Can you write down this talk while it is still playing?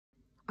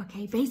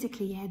Okay,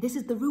 basically, yeah, this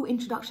is the real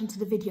introduction to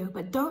the video,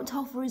 but don't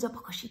tell Feruza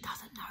because she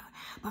doesn't know.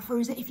 But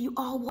Feruza, if you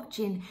are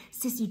watching,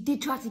 sis, you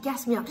did try to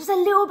gas me up just a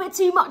little bit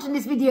too much in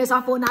this video, so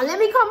I thought, now let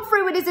me come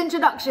through with this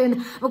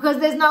introduction because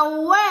there's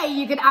no way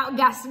you can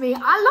outgas me.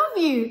 I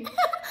love you.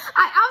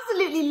 I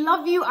absolutely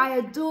love you. I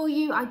adore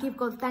you. I give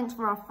God thanks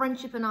for our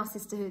friendship and our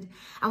sisterhood.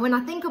 And when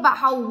I think about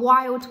how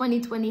wild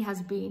 2020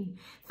 has been,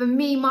 for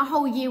me, my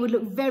whole year would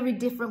look very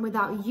different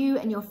without you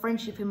and your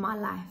friendship in my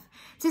life.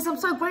 Sis, I'm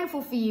so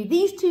grateful for you.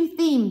 These two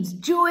themes,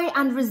 joy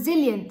and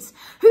resilience.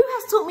 Who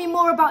has taught me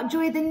more about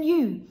joy than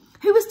you?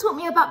 Who has taught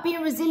me about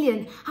being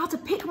resilient, how to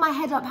pick my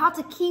head up, how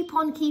to keep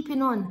on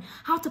keeping on,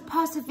 how to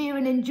persevere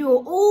and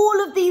endure?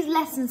 All of these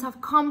lessons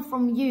have come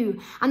from you,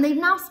 and they've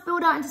now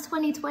spilled out into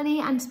 2020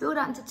 and spilled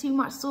out into Too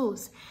Much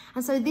Sauce.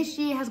 And so this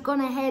year has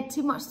gone ahead,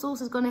 Too Much Sauce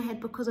has gone ahead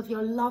because of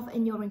your love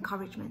and your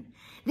encouragement.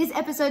 This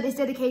episode is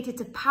dedicated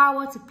to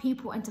power, to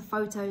people and to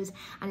photos,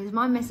 and it's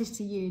my message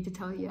to you to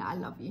tell you that I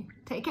love you.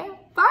 Take care.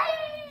 Bye.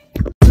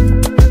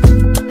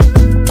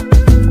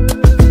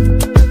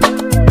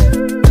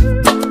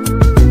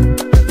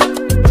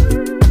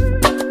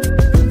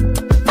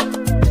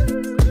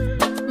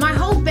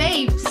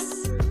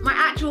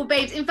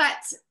 Babes, in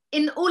fact,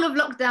 in all of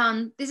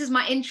lockdown, this is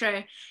my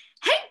intro.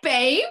 Hey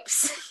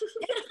babes.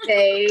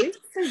 Hey.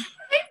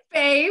 Hey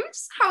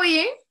babes, how are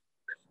you?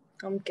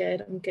 I'm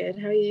good.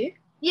 How are you?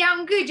 Yeah,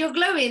 I'm good. You're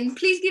glowing.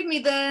 Please give me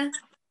the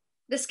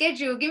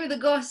schedule. Give me the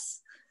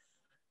goss.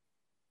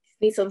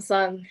 Need some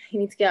sun. You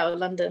need to get out of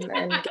London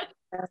and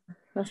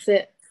that's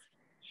it.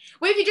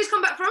 Where have you just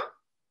come back from?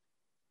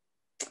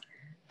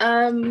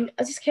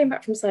 I just came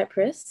back from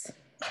Cyprus.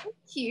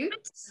 Cute.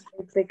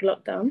 A big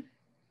lockdown.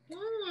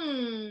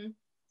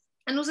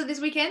 And also this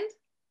weekend?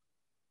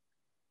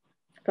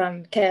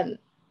 From Kent.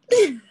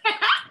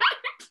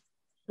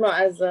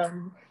 not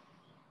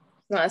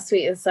as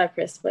sweet as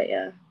Cyprus, but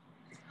yeah.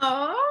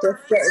 Oh.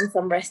 Just getting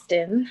some rest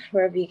in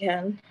wherever you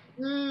can.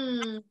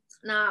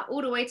 Nah,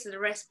 all the way to the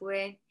rest,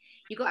 boy.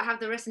 You gotta have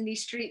the rest in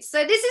these streets.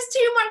 So this is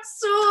Too Much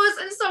Sauce,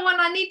 and someone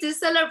I need to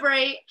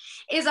celebrate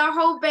is our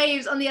whole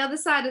babes on the other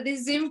side of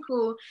this Zoom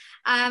call.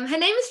 Her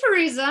name is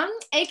Feruza,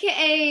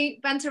 aka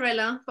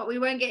Bantarella, but we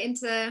won't get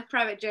into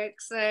private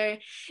jokes. So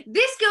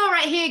this girl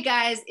right here,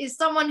 guys, is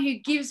someone who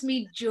gives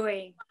me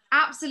joy,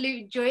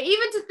 absolute joy.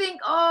 Even to think,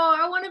 oh,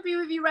 I want to be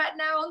with you right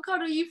now and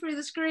cuddle you through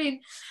the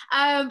screen.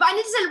 But I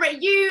need to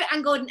celebrate you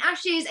and Golden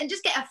Ashes and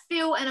just get a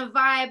feel and a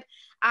vibe.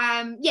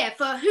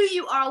 For who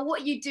you are,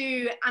 what you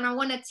do, and I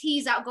want to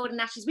tease out Golden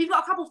Ashes. We've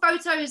got a couple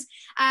photos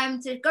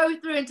to go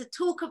through and to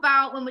talk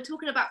about when we're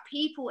talking about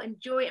people and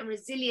joy and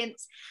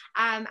resilience,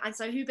 and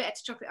so who better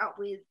to chop it up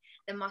with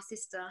than my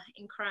sister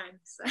in crime.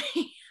 So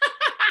okay,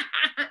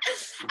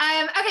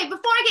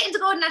 before I get into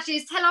Golden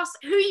Ashes, tell us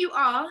who you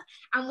are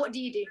and what do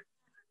you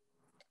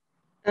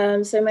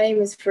do? So my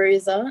name is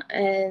Feruza,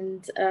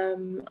 and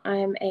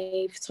I'm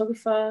a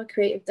photographer,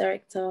 creative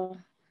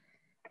director,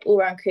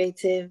 all-round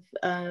creative,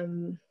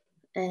 and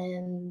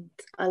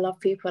I love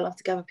people. I love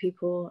to gather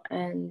people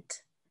and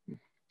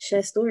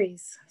share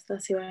stories. So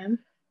that's who I am.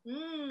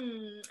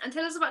 And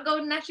tell us about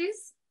Golden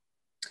Ashes.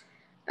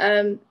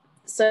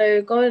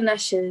 So Golden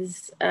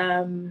Ashes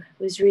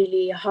was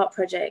really a heart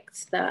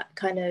project that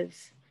kind of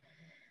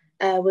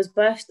was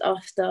birthed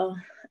after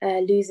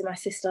losing my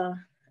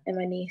sister and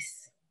my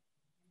niece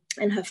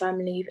and her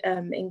family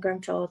in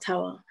Grenfell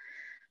Tower.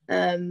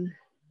 And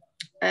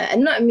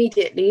not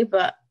immediately,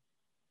 but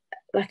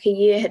like a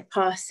year had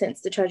passed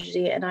since the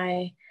tragedy, and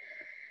I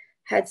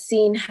had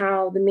seen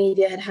how the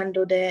media had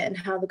handled it and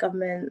how the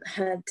government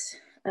had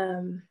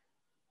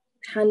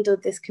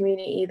handled this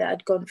community that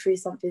had gone through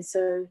something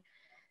so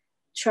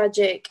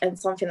tragic and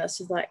something that's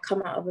just like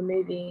come out of a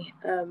movie,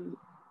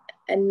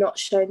 and not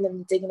shown them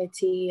the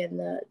dignity and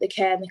the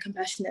care and the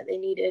compassion that they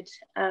needed.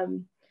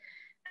 And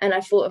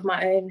I thought of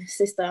my own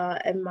sister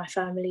and my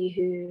family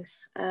who,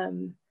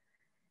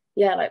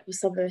 was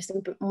some of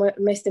the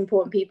most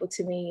important people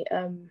to me,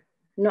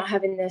 not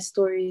having their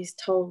stories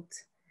told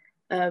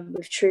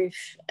with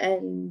truth,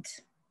 and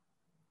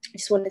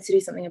just wanted to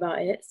do something about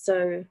it.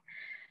 So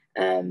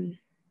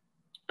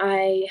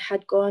I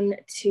had gone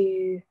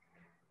to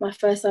my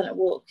first silent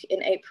walk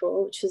in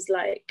April, which was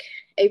like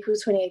April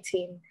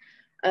 2018,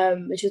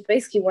 which was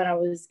basically when I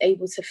was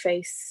able to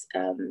face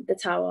the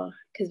tower,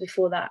 because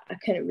before that I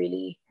couldn't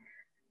really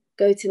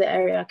go to the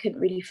area, I couldn't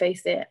really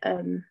face it.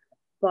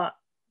 But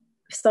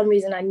for some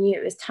reason I knew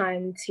it was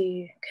time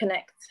to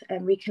connect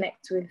and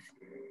reconnect with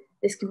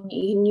this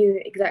community who knew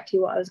exactly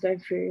what I was going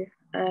through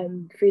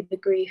the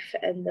grief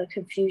and the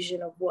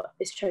confusion of what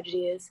this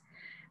tragedy is.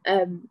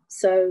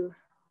 So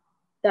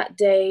that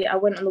day I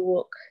went on the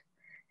walk.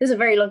 There's a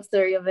very long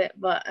story of it,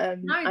 but I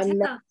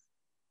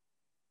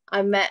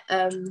met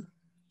a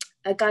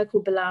guy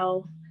called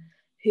Bilal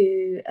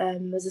who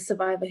was a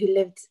survivor who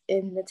lived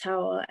in the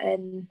tower,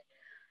 and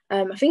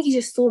I think he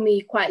just saw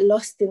me quite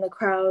lost in the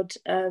crowd,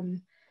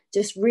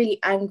 just really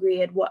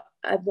angry at what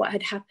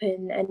had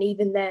happened. And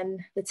even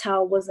then the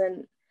tower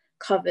wasn't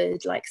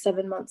covered, like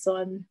 7 months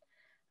on,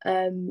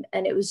 and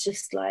it was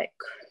just like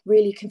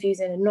really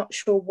confusing and not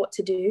sure what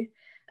to do.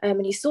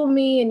 And he saw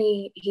me and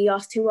he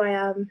asked who I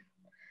am.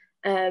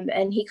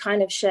 And he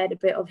kind of shared a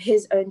bit of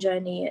his own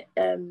journey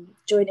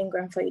joining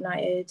Grenfell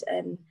United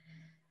and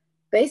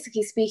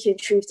basically speaking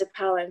truth to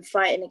power and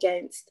fighting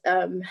against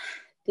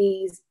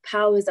these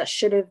powers that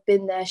should have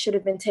been there, should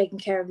have been taking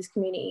care of this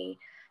community,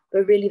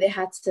 but really they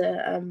had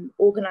to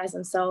organize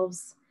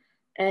themselves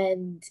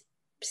and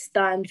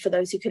stand for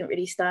those who couldn't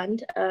really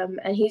stand.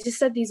 And he just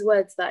said these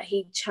words that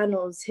he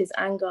channels his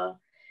anger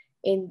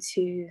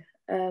into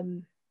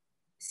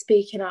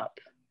speaking up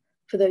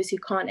for those who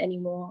can't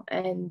anymore,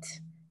 and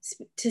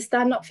to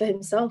stand up for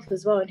himself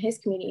as well in his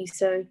community.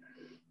 So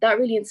that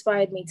really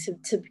inspired me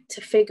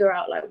to figure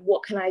out, like,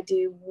 what can I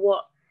do?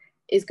 What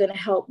is going to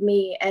help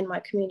me and my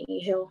community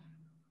heal?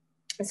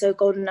 And so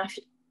Golden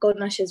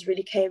Ashes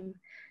really came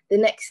the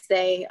next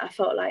day. I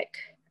felt like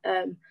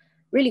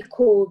really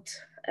called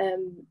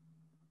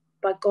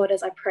by God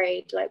as I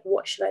prayed, like,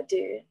 what should I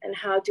do? And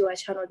how do I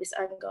channel this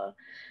anger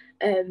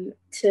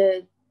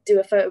to do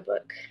a photo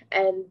book?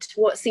 And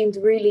what seemed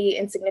really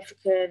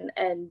insignificant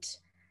and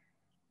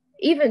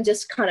even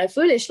just kind of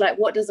foolish, like,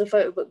 what does a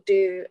photo book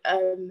do,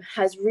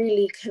 has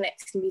really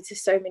connected me to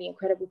so many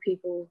incredible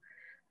people,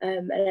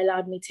 and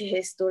allowed me to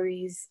hear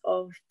stories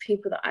of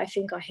people that I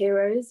think are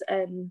heroes,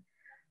 and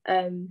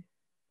in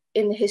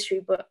the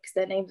history books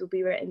their names will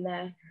be written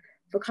there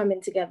for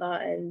coming together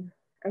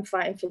and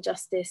fighting for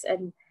justice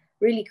and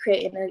really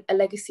creating a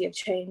legacy of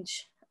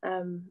change,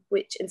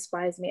 which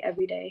inspires me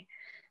every day.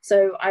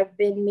 So I've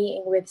been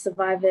meeting with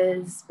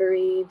survivors,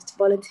 bereaved,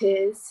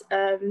 volunteers.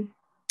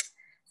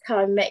 How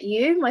I met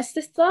you, my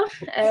sister.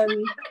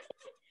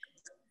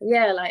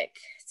 Yeah, like,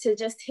 to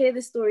just hear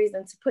the stories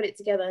and to put it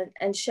together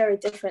and share a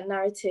different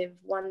narrative,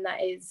 one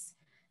that is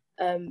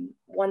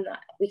one that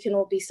we can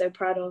all be so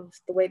proud of,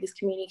 the way this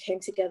community came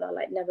together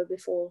like never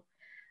before,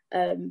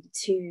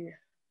 to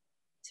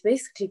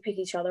basically pick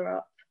each other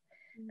up,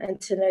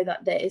 and to know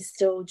that there is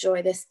still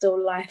joy, there's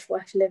still life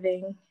worth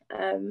living,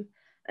 and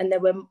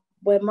that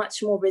we're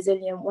much more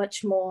resilient,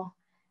 much more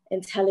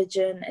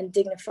intelligent and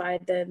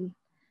dignified than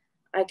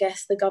I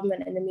guess the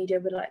government and the media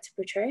would like to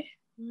portray.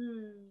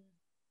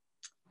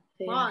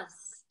 Yeah.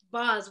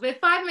 Bars. We're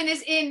 5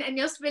 minutes in and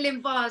you're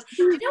spilling bars.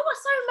 Do you know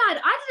what's so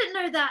mad? I didn't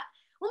know that.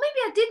 Well,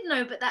 maybe I did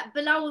know, but that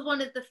Bilal was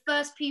one of the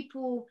first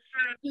people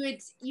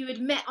you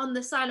had met on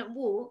the silent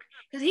walk,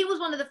 because he was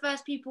one of the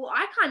first people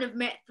I kind of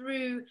met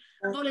through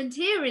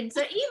volunteering.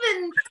 So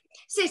even,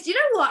 sis, you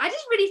know what? I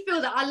just really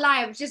feel that our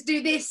lives just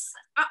do this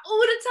all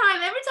the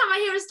time. Every time I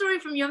hear a story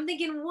from you, I'm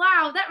thinking,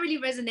 wow, that really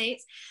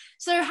resonates.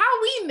 So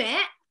how we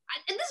met,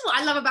 and this is what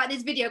I love about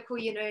this video call,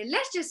 you know,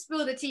 let's just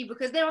spill the tea,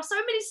 because there are so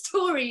many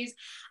stories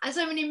and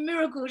so many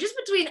miracles just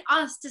between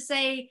us to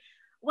say,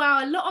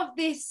 wow, a lot of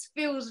this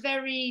feels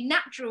very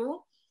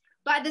natural,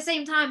 but at the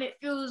same time, it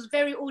feels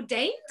very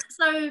ordained.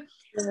 So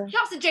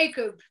shouts to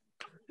Jacob,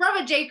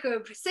 brother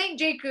Jacob, Saint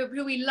Jacob,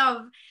 who we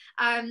love.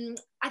 I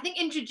think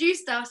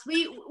introduced us.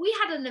 We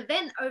had an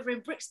event over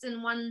in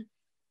Brixton one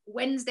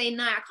Wednesday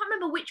night. I can't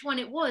remember which one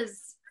it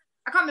was.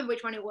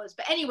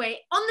 But anyway,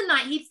 on the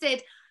night he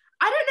said,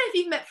 I don't know if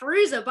you've met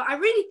Feruza, but I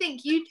really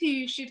think you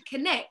two should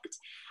connect.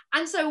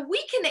 And so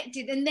we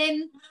connected, and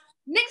then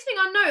next thing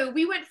I know,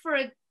 we went for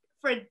a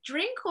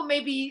drink or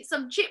maybe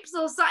some chips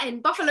or something,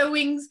 buffalo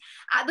wings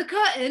at the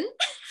Curtain.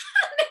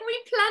 And then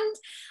we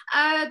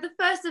planned the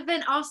first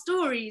event, Our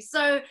Stories.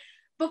 So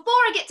before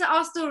I get to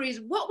Our Stories,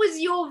 what was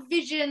your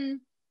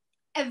vision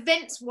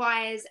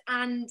events-wise,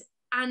 and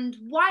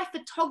why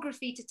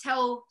photography to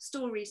tell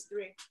stories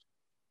through?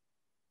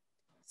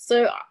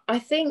 So I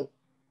think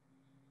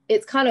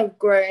it's kind of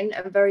grown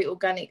and very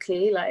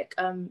organically. Like,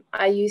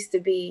 I used to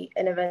be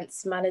an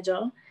events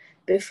manager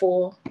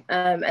before,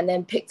 and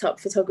then picked up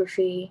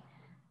photography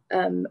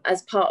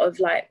as part of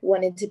like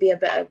wanting to be a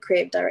better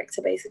creative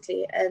director,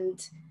 basically.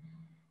 And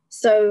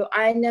so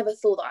I never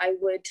thought that I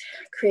would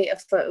create a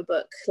photo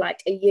book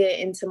like a year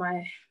into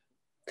my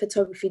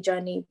photography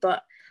journey,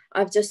 but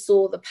I've just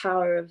saw the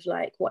power of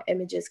like what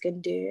images can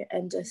do,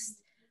 and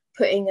just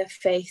putting a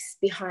face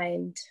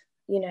behind,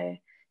 you know,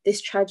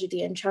 this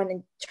tragedy and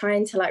trying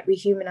to like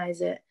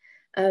rehumanize it.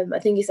 I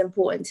think it's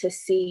important to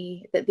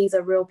see that these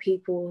are real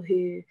people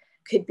who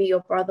could be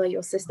your brother,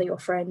 your sister, your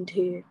friend,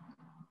 who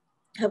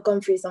have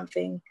gone through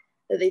something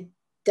that they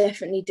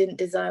definitely didn't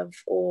deserve,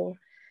 or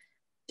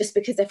just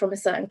because they're from a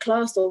certain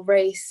class or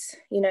race,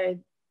 you know,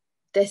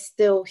 they're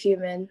still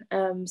human.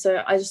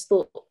 So I just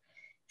thought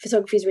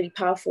photography is really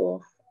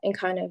powerful in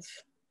kind of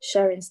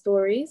sharing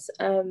stories,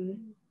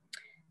 and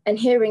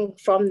hearing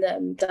from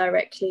them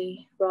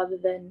directly rather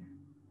than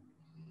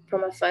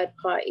from a third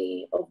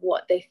party of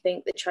what they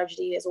think the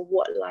tragedy is or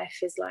what life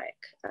is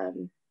like,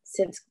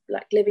 since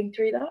like living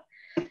through that.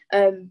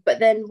 But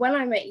then when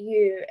I met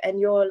you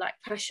and your like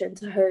passion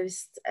to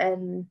host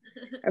and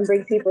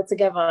bring people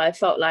together, I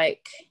felt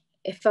like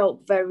it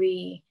felt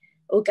very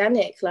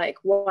organic. Like,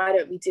 why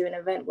don't we do an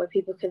event where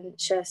people can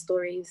share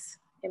stories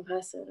in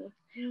person?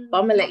 But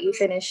I'm gonna let you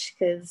finish,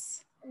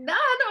 because no,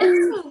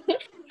 not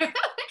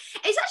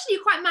it's actually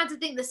quite mad to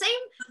think the same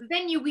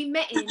venue we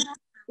met in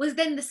was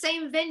then the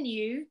same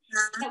venue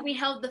that we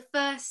held the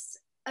first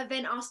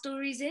event our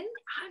stories in.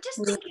 I'm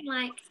just thinking,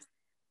 like,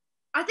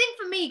 I think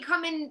for me,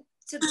 coming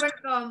to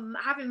Grenfell,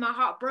 having my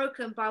heart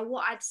broken by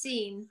what I'd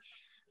seen,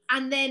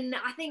 and then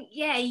I think,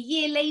 yeah, a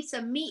year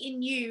later,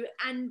 meeting you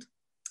and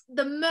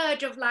the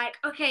merge of like,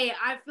 okay,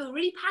 I feel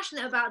really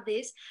passionate about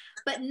this,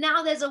 but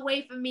now there's a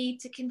way for me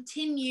to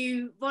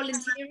continue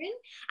volunteering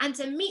and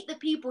to meet the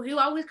people who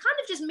I was kind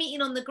of just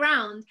meeting on the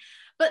ground,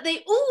 but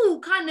they all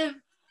kind of,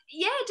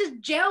 yeah,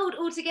 just gelled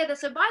all together.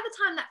 So by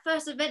the time that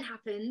first event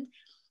happened,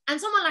 and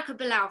someone like a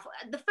Bilal,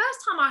 the first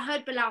time I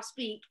heard Bilal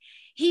speak,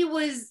 he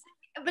was,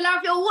 Bilal,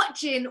 if you're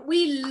watching,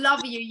 we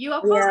love you. You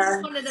are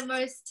probably one of the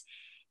most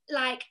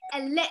like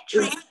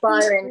electric,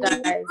 inspiring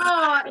people. guys.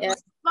 Oh,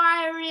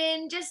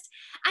 inspiring, just,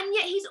 and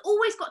yet he's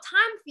always got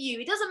time for you.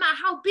 It doesn't matter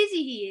how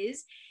busy he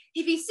is.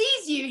 If he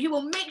sees you, he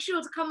will make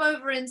sure to come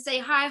over and say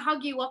hi,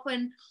 hug you up,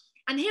 and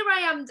here I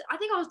am. I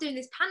think I was doing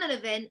this panel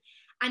event,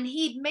 and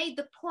he'd made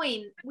the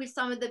point with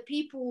some of the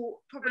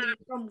people probably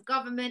from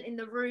government in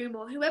the room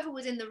or whoever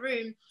was in the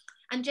room,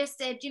 and just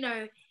said, you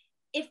know,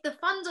 if the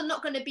funds are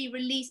not going to be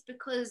released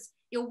because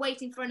you're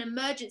waiting for an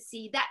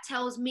emergency, that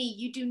tells me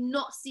you do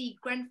not see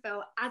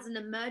Grenfell as an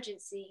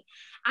emergency.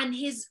 And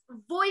his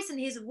voice and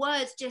his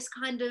words just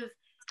kind of,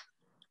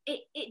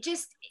 it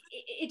just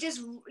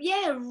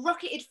yeah,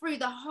 rocketed through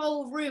the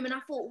whole room. And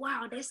I thought,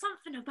 wow, there's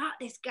something about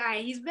this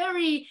guy. He's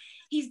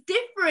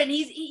different.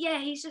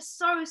 He's just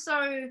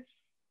so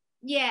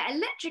yeah,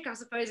 electric, I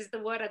suppose is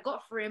the word I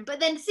got for him. But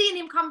then seeing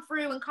him come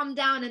through and come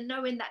down and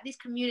knowing that this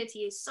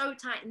community is so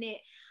tight knit,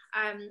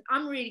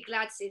 I'm really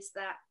glad, sis,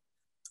 that,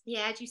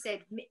 yeah, as you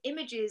said,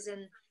 images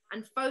and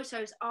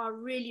photos are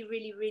really,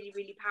 really, really,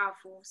 really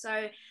powerful.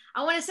 So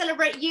I want to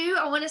celebrate you.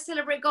 I want to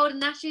celebrate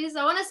Golden Ashes.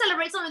 I want to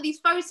celebrate some of these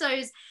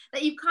photos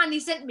that you've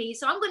kindly sent me.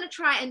 So I'm going to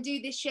try and do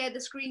this share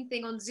the screen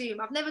thing on Zoom.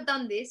 I've never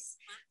done this.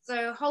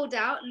 So hold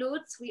out,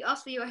 Lords. We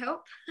ask for your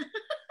help.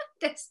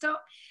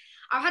 Desktop.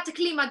 I had to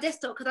clean my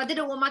desktop because I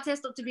didn't want my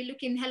desktop to be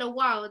looking hella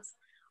wild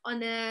on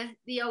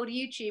the old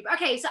YouTube.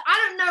 Okay, so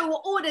I don't know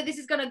what order this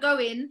is going to go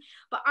in,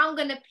 but I'm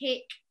going to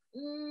pick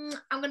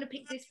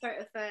this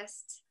photo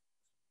first.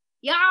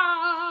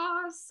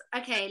 Yes.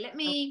 Okay, let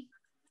me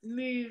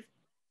move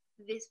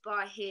this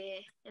bar here.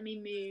 Let me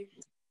move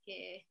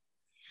here.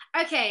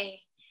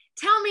 Okay,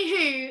 tell me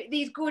who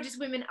these gorgeous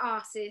women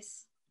are,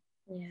 sis.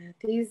 Yeah,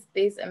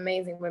 these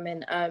amazing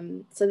women.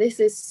 So this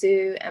is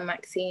Sue and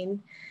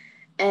Maxine,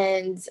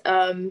 and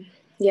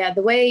yeah,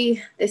 the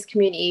way this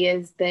community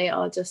is, they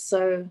are just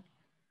so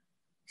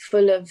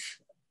full of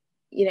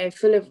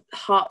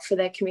heart for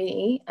their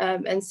community.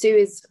 And Sue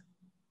is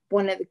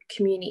one of the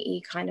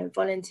community kind of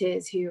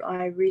volunteers who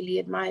I really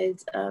admired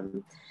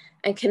and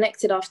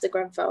connected after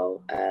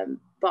Grenfell.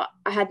 But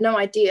I had no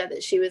idea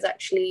that she was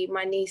actually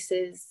my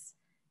niece's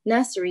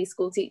nursery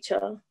school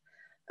teacher.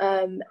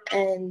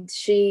 And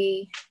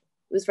she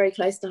was very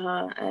close to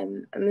her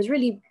and was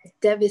really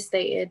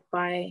devastated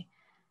by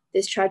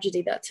this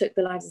tragedy that took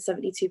the lives of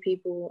 72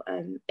 people,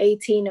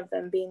 18 of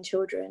them being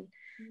children.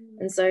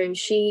 And so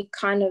she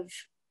kind of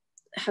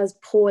has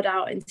poured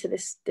out into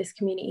this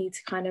community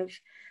to kind of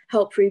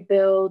help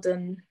rebuild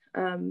and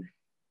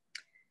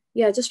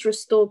just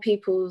restore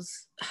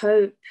people's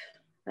hope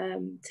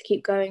to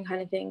keep going,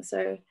 kind of thing.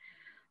 So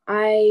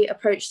I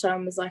approached her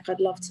and was like, I'd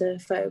love to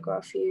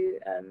photograph you.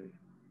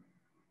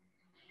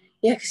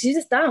 Because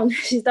she's down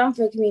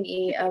for a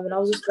community, and I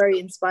was just very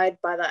inspired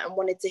by that and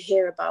wanted to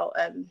hear about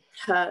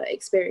her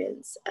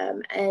experience.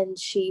 And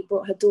she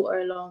brought her daughter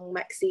along,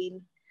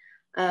 Maxine.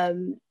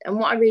 And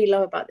what I really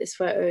love about this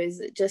photo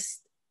is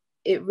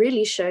it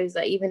really shows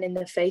that even in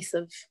the face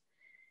of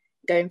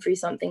going through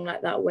something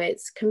like that, where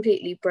it's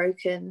completely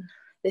broken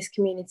this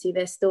community,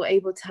 they're still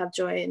able to have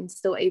joy and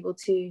still able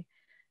to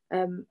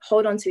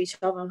hold on to each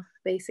other,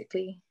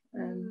 basically.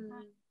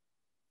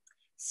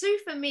 Sue,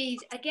 for me,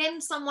 again,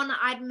 someone that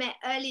I'd met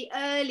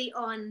early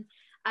on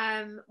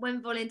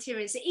when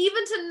volunteering. So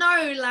even to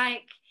know,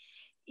 like,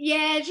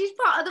 yeah, she's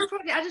part of the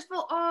project, I just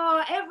thought,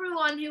 oh,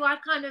 everyone who I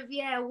kind of,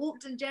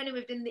 walked and journeyed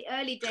with in the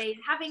early days,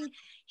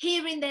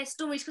 hearing their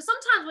stories, because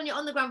sometimes when you're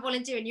on the ground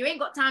volunteering, you ain't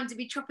got time to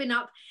be chopping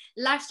up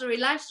life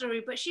story,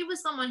 but she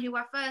was someone who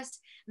I first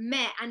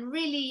met and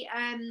really,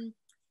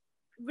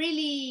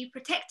 really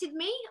protected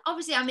me.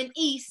 Obviously, I'm in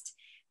East,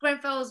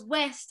 Grenfell's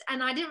West,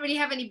 and I didn't really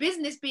have any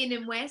business being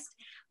in West,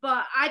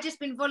 but I just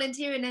been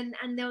volunteering,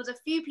 and there was a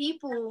few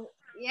people,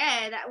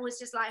 that was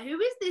just like, who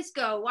is this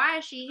girl? Why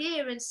is she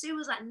here? And Sue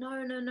was like,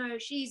 no,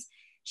 she's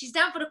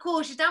down for the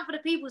cause, she's down for the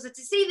people. So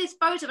to see this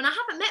photo, and I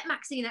haven't met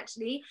Maxine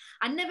actually,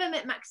 I never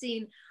met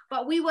Maxine,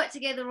 but we worked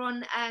together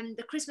on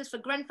the Christmas for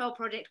Grenfell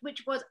project,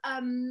 which was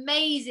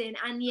amazing.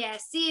 And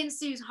seeing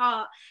Sue's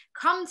heart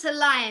come to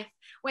life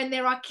when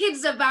there are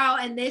kids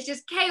about and there's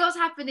just chaos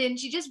happening,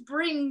 she just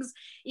brings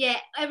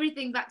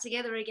everything back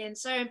together again.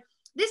 So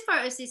this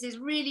photo, sis, is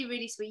really,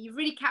 really sweet. You've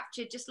really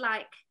captured just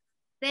like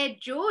their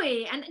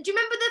joy. And do you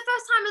remember the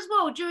first time as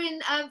well during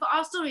for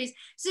our stories,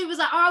 Sue was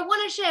like, oh, I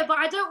want to share, but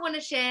I don't want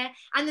to share.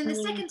 And then the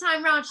second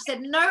time round, she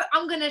said, no,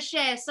 I'm going to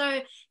share. So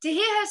to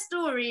hear her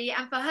story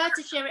and for her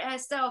to share it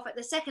herself at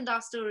the second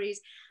our stories,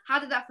 how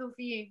did that feel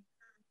for you?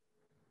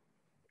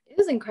 it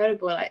was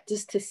incredible, like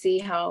just to see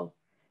how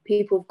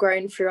people have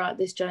grown throughout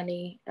this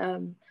journey,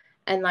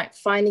 and like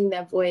finding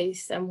their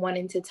voice and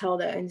wanting to tell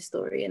their own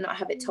story and not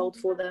have it told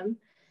for them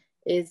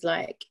is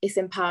like, it's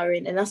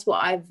empowering. And that's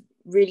what I've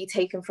really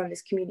taken from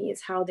this community,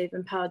 is how they've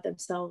empowered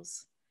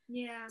themselves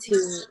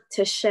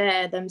to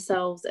share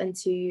themselves and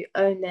to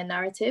own their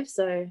narrative.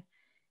 So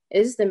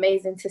it's just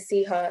amazing to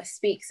see her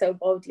speak so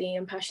boldly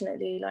and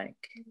passionately, like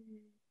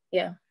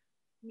yeah.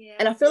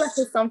 And I feel like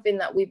it's something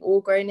that we've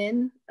all grown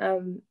in,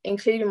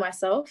 including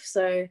myself.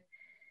 So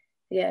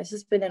yeah, it's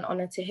just been an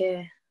honor to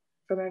hear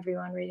from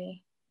everyone,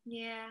 really.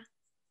 Yeah,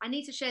 I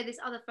need to share this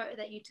other photo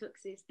that you took,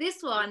 sis.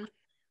 This one,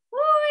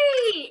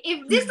 whoo,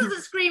 if this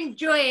doesn't scream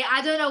joy,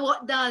 I don't know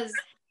what does.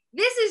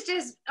 This is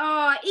just,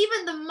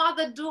 even the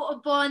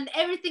mother-daughter bond,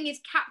 everything is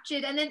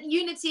captured, and then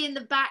unity in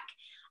the back.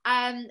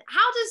 How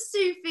does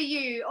Sue, for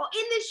you, or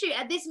in this shoot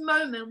at this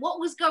moment, what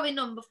was going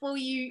on before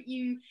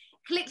you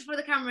clicked for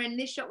the camera and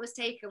this shot was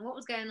taken? What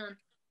was going on?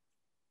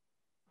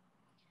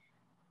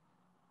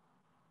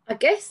 I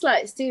guess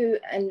like Sue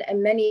and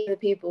many of the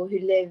people who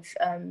live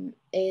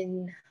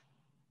in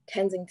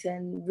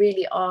Kensington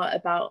really are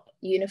about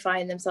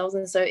unifying themselves,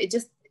 and so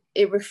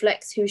it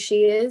reflects who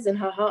she is and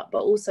her heart,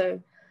 but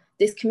also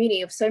this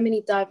community of so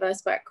many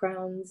diverse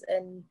backgrounds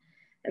and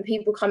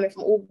people coming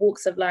from all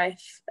walks of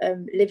life,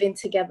 living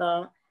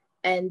together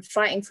and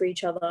fighting for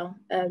each other.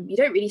 You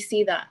don't really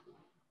see that,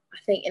 I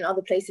think, in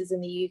other places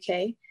in the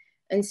UK.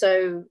 And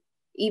so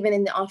even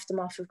in the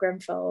aftermath of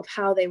Grenfell, of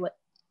how they were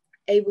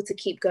able to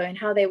keep going,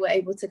 how they were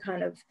able to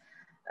kind of,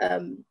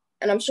 and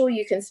I'm sure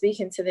you can speak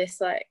into this,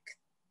 like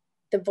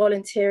the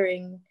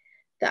volunteering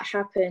that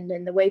happened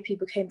and the way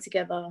people came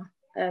together,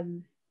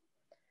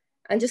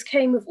 and just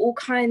came with all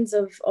kinds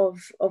of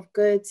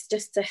goods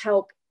just to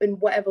help in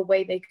whatever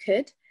way they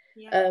could.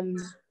 It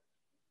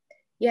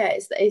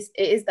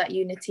is that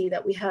unity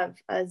that we have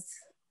as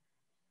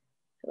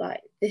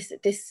like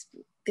this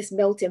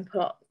melting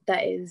pot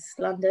that is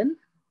London.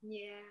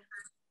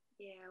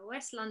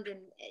 West London,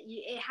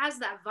 it has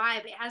that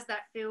vibe, it has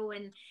that feel.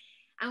 And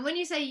when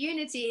you say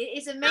unity,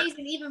 it's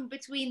amazing. Even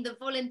between the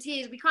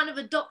volunteers, we kind of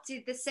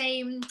adopted the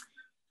same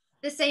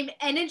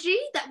energy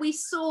that we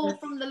saw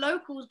from the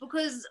locals,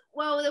 because,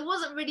 well, there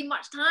wasn't really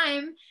much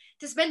time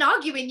to spend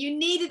arguing. You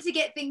needed to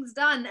get things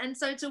done. And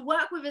so to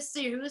work with a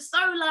Sue who was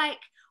so like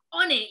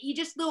on it, you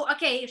just thought,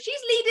 okay, if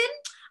she's leading,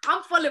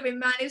 I'm following,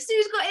 man. If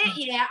Sue's got it,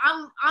 yeah,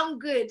 I'm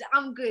good.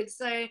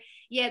 So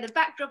yeah, the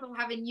backdrop of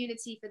having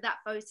unity for that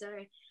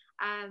photo,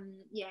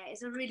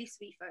 it's a really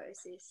sweet photo,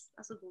 sis.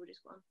 That's a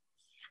gorgeous one.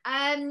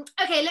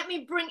 Okay, let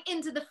me bring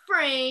into the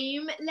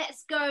frame.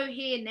 Let's go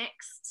here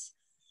next.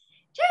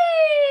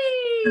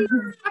 Cheese!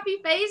 Happy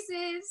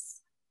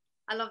faces.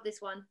 I love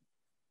this one.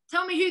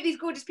 Tell me who these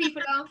gorgeous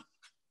people are.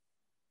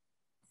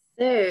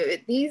 So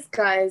these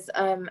guys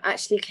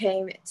actually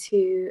came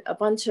to a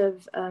bunch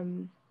of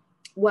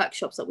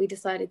workshops that we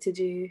decided to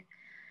do.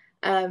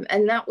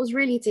 And that was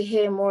really to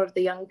hear more of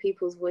the young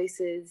people's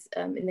voices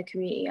in the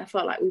community. I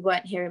felt like we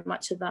weren't hearing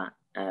much of that.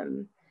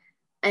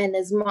 And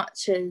as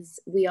much as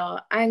we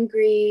are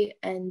angry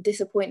and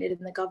disappointed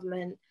in the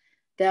government,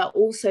 there are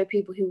also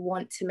people who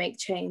want to make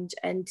change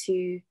and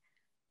to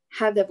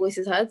have their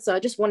voices heard. So I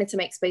just wanted to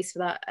make space for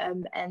that.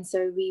 And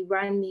so we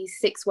ran these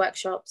 6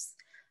 workshops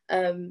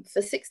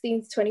for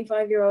 16 to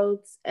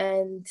 25-year-olds.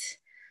 And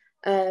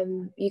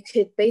you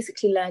could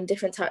basically learn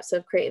different types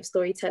of creative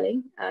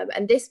storytelling.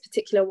 And this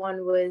particular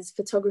one was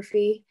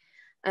photography.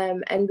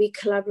 And we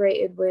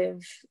collaborated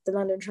with the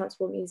London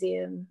Transport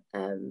Museum,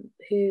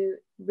 who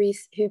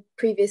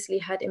previously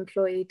had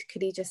employed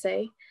Khadija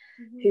Say,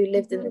 who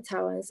lived in the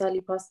tower and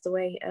sadly passed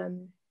away.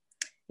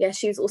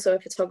 She was also a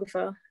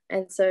photographer.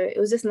 And so it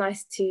was just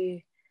nice to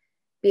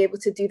be able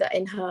to do that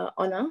in her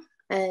honor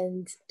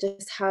and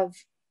just have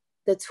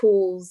the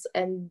tools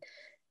and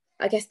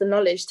I guess the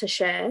knowledge to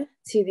share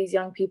to these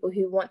young people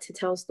who want to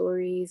tell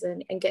stories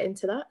and get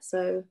into that.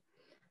 So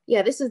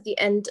yeah, this was the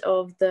end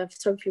of the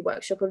photography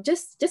workshop of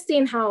just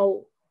seeing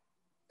how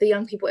the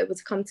young people were able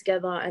to come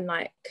together and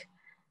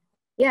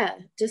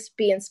just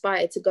be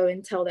inspired to go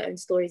and tell their own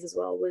stories as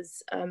well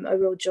was a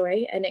real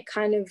joy. And it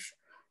kind of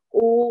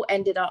all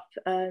ended up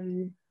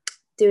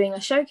doing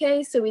a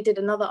showcase. So we did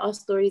another Our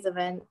Stories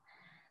event,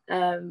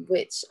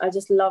 which I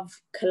just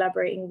love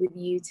collaborating with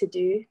you to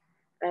do,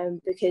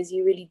 because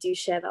you really do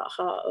share that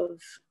heart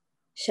of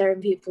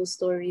sharing people's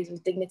stories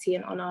with dignity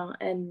and honor.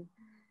 And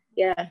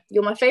yeah,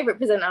 you're my favorite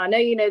presenter. I know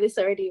you know this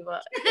already,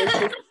 but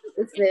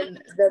it's been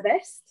the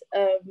best.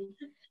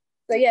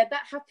 So yeah,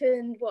 that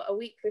happened a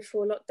week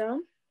before lockdown.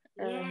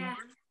 I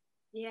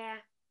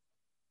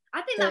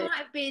think that might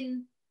have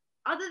been,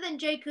 other than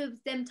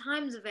Jacob's Them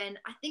Times event,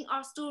 I think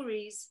Our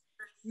Stories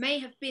may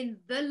have been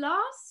the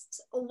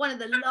last or one of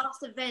the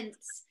last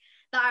events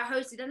that I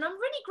hosted, and I'm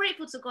really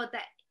grateful to God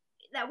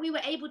that we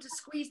were able to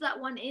squeeze that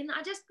one in.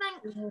 I just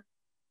think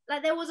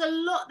like there was a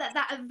lot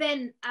that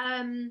event,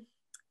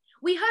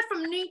 we heard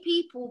from new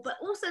people, but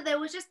also there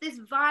was just this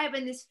vibe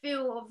and this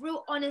feel of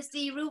real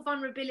honesty, real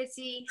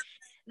vulnerability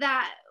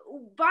that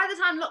by the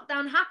time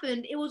lockdown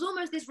happened, it was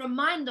almost this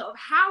reminder of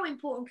how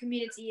important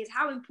community is,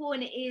 how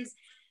important it is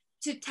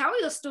to tell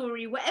your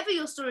story, whatever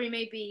your story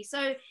may be. So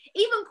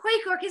even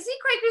Quaker, I can see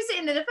Quaker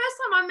sitting there. The first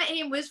time I met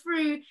him was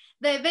through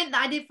the event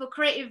that I did for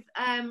creative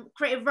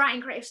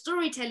writing, creative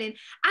storytelling,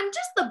 and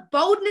just the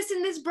boldness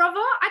in this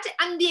brother,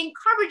 and the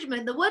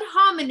encouragement. The word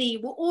harmony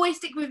will always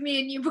stick with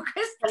me and you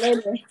because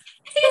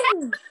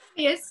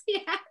yes,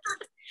 yeah.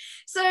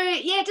 So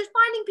yeah, just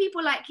finding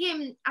people like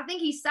him. I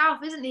think he's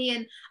South, isn't he?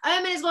 And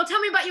Ermin as well.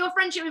 Tell me about your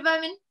friendship with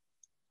Ermin.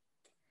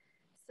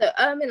 So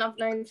Ermin I've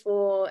known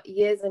for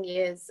years and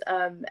years,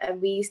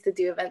 and we used to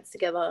do events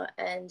together,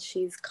 and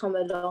she's come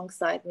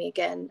alongside me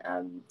again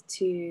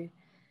to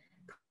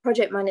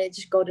project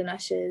manage Golden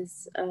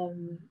Ashes.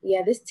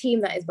 Yeah, this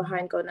team that is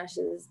behind Golden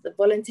Ashes, the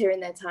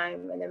volunteering their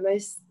time, and they're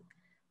most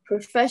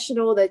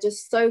professional. They're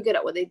just so good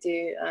at what they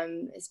do.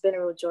 It's been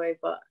a real joy.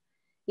 But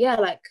yeah,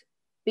 like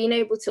being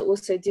able to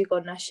also do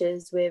Golden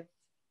Ashes with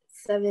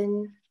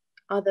 7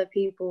 other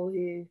people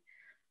who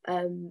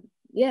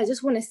yeah,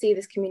 just want to see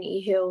this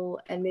community heal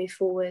and move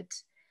forward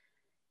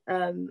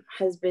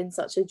has been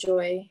such a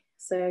joy.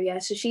 So yeah,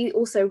 so she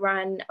also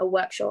ran a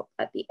workshop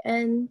at the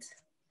end,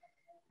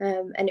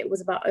 and it was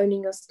about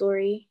owning your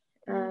story.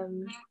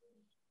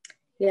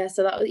 Yeah,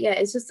 so that was, yeah,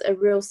 it's just a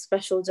real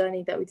special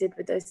journey that we did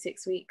with those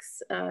 6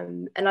 weeks.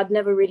 And I'd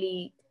never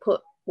really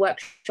put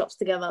workshops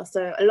together,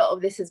 so a lot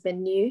of this has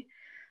been new,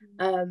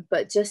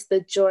 but just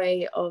the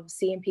joy of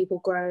seeing people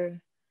grow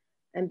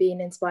and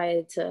being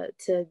inspired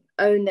to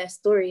own their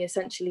story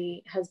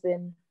essentially has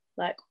been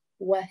like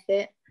worth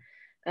it.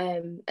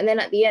 And then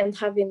at the end,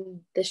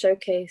 having the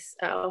showcase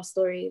at our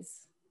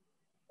stories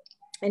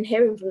and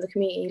hearing from the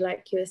community,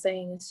 like you were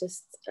saying, it's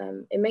just,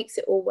 it makes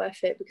it all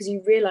worth it, because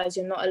you realize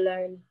you're not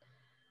alone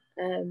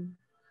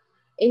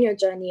in your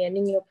journey and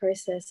in your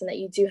process, and that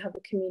you do have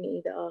a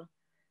community that are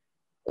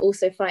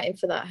also fighting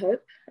for that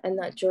hope and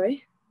that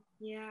joy.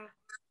 Yeah.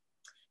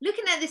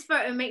 Looking at this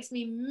photo makes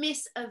me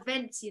miss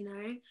events, you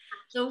know.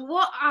 So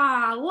what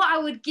I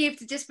would give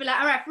to just be like,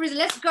 all right, Feruza,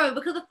 let's go.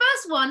 Because the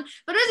first one,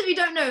 for those of you who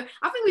don't know,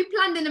 I think we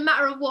planned in a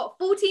matter of what,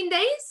 14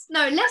 days?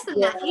 No, less than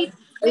that. Maybe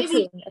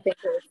 18, I think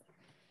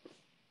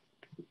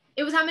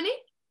it was how many?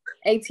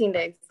 18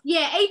 days.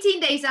 Yeah, 18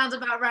 days sounds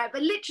about right.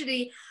 But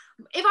literally,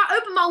 if I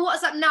open my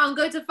WhatsApp now and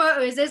go to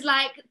photos, there's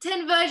like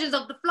 10 versions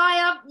of the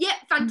flyer. Yep,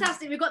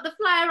 fantastic. We've got the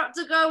flyer up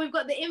to go. We've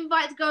got the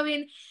invites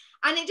going.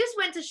 And it just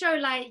went to show,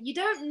 like, you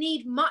don't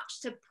need much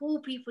to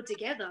pull people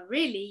together,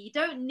 really. You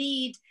don't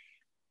need,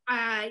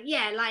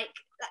 like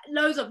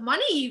loads of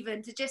money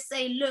even to just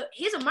say, look,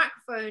 here's a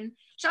microphone.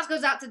 Shouts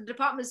goes out to the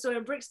department store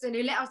in Brixton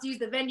who let us use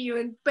the venue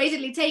and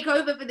basically take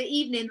over for the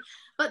evening.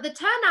 But the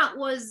turnout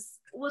was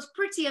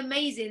pretty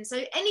amazing.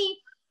 So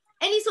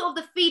any sort of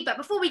the feedback,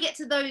 before we get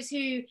to those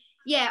who,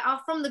 are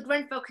from the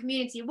Grenfell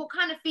community, what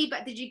kind of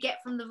feedback did you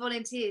get from the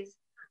volunteers?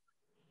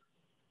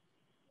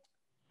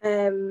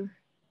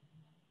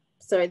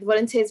 Sorry, the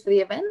volunteers for the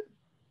event?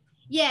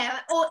 Yeah,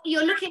 or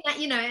you're looking at,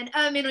 an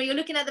Ermin, or you're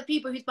looking at the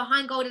people who's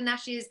behind Golden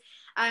Ashes.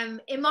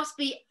 It must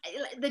be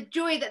the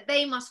joy that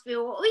they must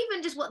feel, or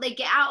even just what they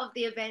get out of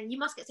the event. You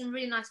must get some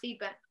really nice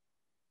feedback.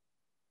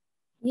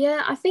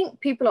 Yeah, I think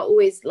people are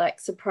always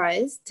like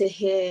surprised to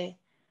hear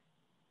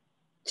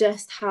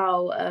just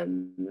how, I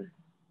don't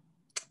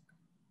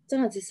know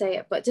how to say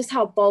it, but just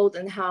how bold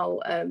and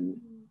how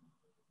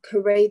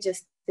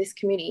courageous this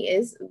community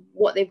is,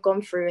 what they've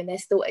gone through, and they're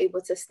still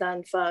able to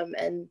stand firm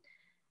and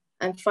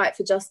fight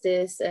for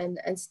justice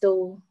and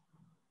still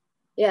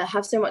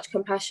have so much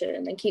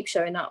compassion and keep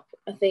showing up.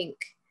 I think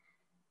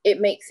it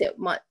makes it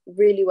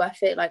really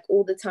worth it. Like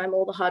all the time,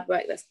 all the hard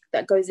work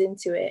that goes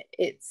into it,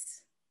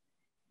 it's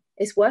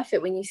worth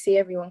it when you see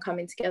everyone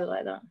coming together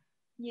like that.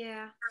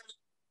 Yeah,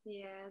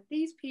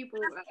 these people,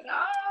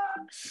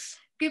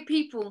 good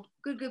people,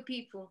 good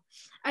people.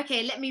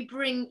 Okay, let me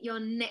bring your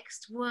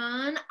next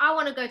one. I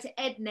want to go to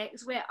Ed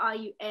next. Where are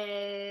you,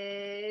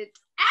 Ed?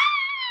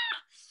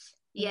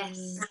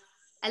 Yes,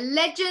 a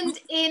legend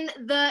in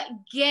the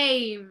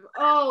game.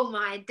 Oh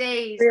my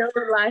days. Real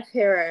life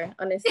hero,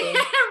 honestly.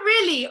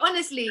 Really,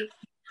 honestly.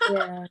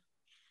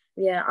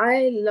 Yeah,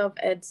 I love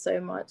Ed so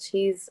much.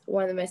 He's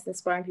one of the most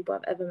inspiring people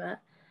I've ever met.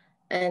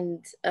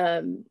 And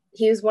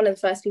he was one of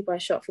the first people I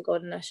shot for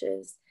Golden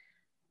Ashes.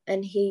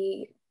 And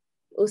he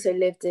also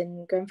lived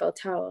in Grenfell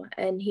Tower.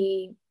 And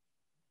he,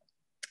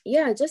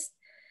 just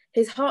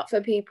his heart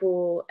for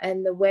people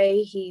and the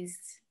way he's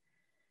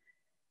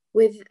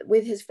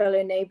with his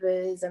fellow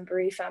neighbours and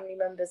bereaved family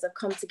members have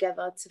come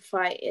together to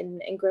fight in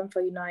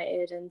Grenfell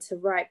United and to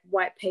write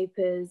white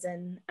papers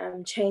and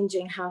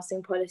changing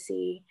housing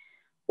policy,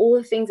 all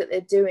the things that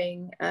they're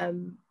doing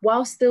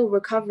while still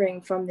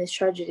recovering from this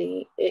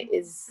tragedy.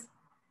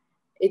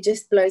 It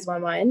just blows my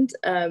mind.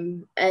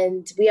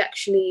 And we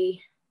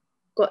actually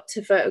got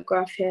to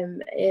photograph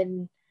him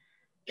in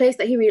a place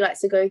that he really likes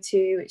to go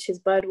to, which is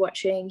bird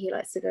watching. He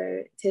likes to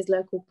go to his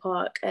local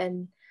park,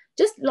 and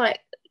just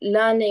like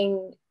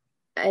learning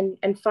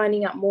and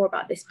finding out more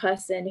about this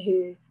person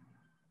who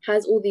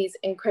has all these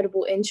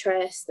incredible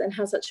interests and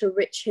has such a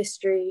rich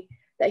history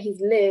that he's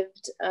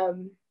lived.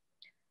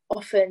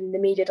 often the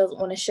media doesn't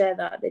want to share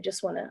that. They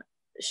just want to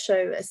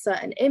show a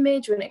certain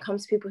image when it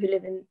comes to people who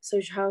live in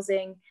social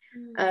housing,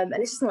 and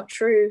it's just not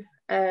true.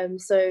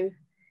 So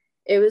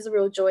it was a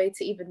real joy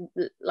to even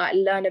like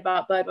learn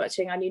about bird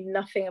watching. I knew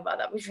nothing about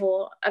that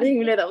before. I didn't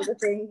even know that was a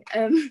thing.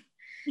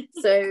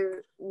 So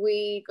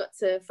we got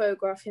to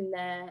photograph him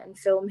there and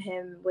film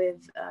him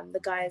with the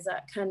guys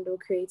at Candle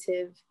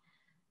Creative.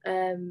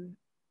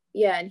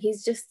 Yeah, and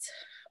he's just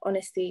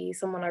honestly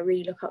someone I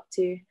really look up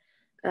to.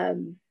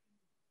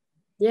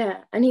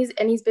 Yeah, and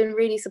he's been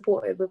really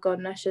supportive with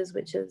Golden Ashes,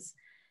 which has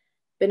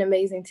been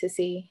amazing to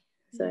see.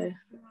 So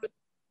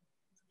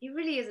he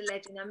really is a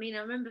legend. I mean, I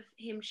remember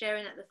him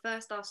sharing at the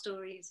first Our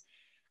Stories,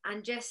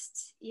 and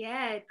just,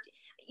 yeah,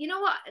 you know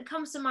what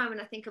comes to mind when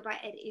I think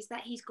about Ed is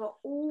that he's got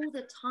all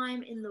the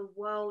time in the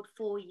world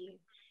for you.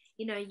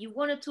 You know, you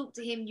want to talk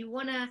to him, you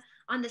want to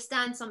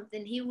understand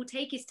something, he will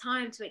take his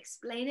time to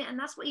explain it, and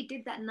that's what he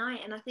did that night.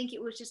 And I think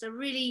it was just a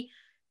really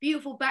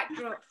beautiful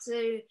backdrop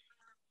to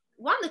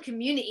one, the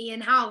community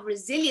and how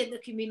resilient the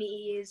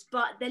community is,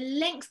 but the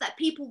lengths that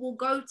people will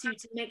go to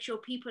make sure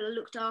people are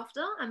looked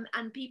after,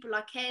 and people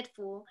are cared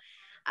for.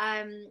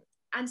 And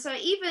so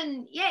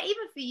even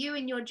for you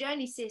in your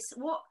journey, sis,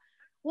 what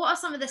are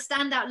some of the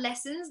standout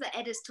lessons that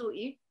Ed has taught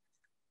you?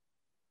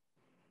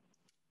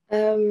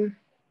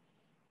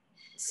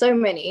 So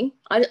many.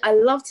 I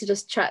love to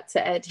just chat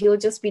to Ed. He'll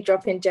just be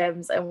dropping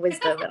gems and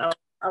wisdom, and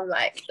I'm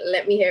like,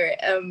 let me hear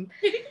it.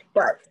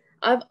 But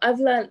I've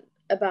learned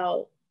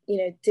about, you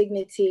know,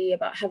 dignity,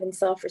 about having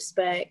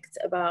self-respect,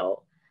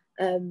 about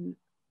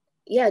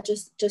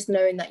just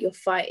knowing that you're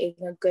fighting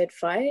a good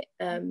fight,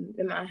 no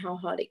matter how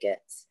hard it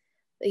gets.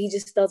 He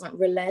just doesn't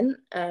relent,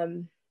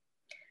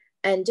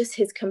 and just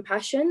his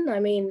compassion. I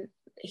mean,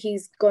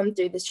 he's gone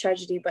through this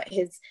tragedy, but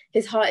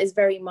his heart is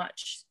very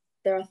much,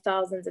 there are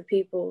thousands of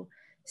people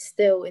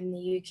still in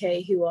the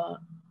UK who are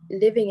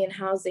living in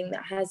housing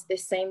that has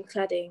this same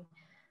cladding,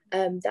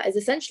 that is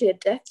essentially a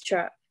death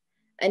trap.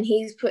 And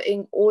he's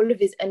putting all of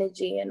his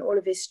energy and all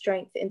of his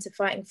strength into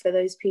fighting for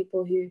those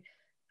people who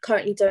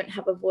currently don't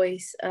have a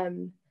voice,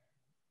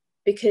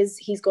 because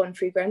he's gone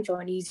through Grenfell,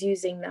 and he's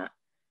using that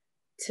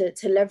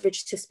to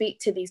leverage to speak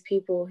to these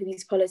people,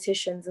 these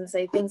politicians, and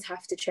say things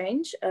have to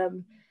change.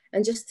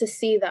 And just to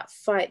see that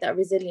fight, that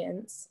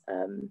resilience,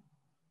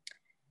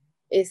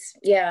 is,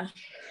 yeah,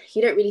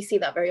 you don't really see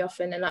that very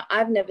often. And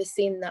I've never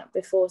seen that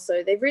before.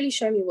 So they've really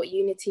shown me what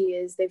unity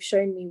is. They've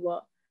shown me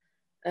what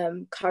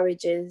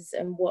courage is,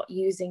 and what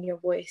using your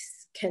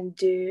voice can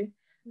do.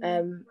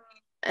 And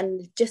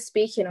just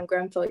speaking on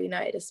Grenfell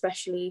United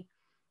especially,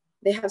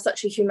 they have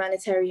such a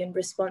humanitarian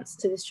response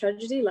to this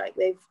tragedy. Like,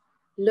 they've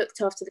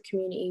looked after the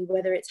community,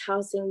 whether it's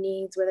housing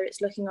needs, whether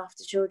it's looking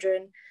after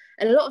children,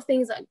 and a lot of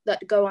things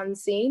that go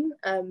unseen.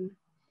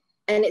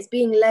 And it's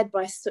being led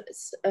by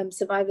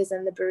survivors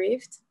and the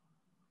bereaved.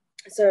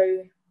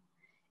 So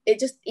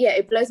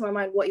it blows my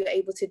mind what you're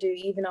able to do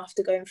even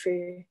after going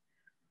through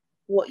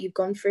what you've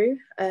gone through.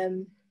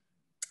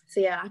 So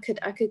yeah,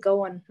 I could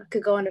go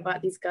on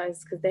about these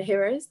guys because they're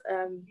heroes.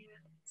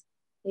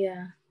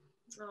 Yeah.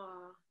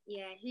 Oh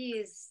yeah, he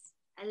is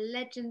a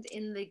legend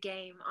in the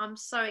game. I'm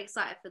so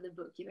excited for the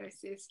book, you know,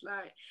 sis.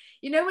 Like,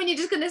 you know, when you're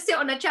just gonna sit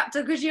on a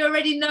chapter because you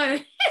already know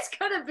it's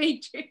gonna be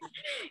true.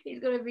 It's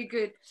gonna be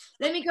good.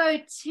 Let me go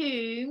to, do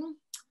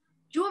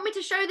you want me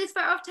to show this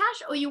photo of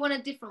Tash, or you want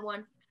a different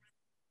one?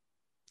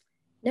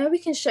 No, we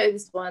can show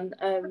this one.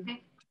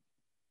 Okay.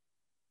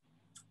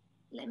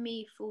 Let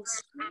me full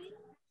screen.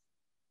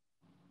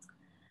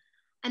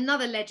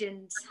 Another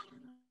legend.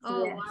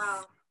 Oh yes.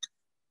 Wow.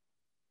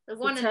 The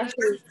one and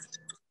only.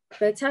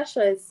 But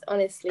Tasha is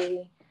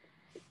honestly,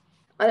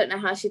 I don't know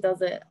how she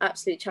does it,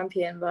 absolute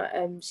champion, but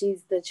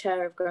she's the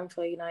chair of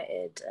Grenfell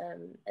United,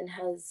 and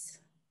has,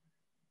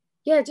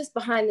 just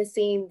behind the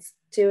scenes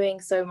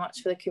doing so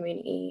much for the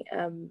community,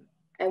 and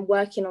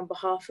working on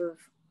behalf of,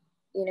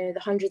 you know, the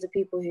hundreds of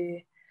people who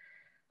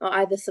are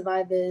either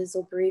survivors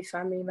or bereaved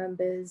family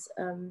members,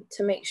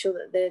 to make sure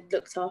that they're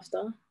looked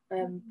after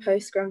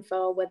post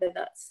Grenfell, whether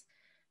that's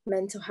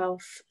mental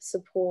health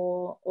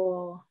support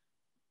or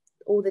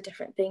all the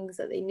different things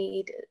that they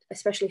need,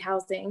 especially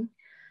housing,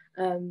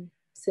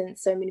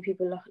 since so many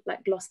people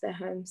lost their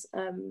homes,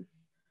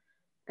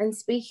 and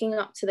speaking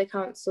up to the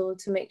council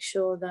to make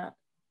sure that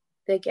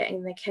they're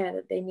getting the care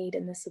that they need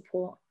and the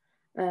support.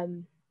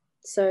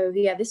 So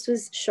yeah, this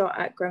was shot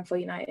at Grenfell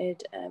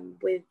United,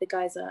 with the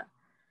guys at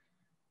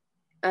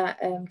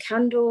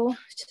Candle,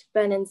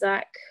 Ben and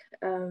Zach,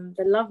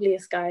 the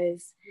loveliest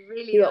guys,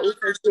 really, who are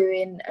also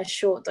doing a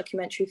short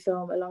documentary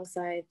film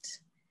alongside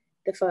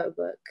the photo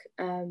book.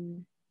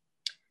 And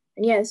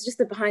yeah, it's just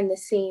the behind the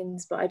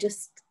scenes, but I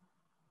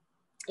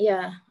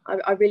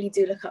really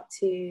do look up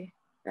to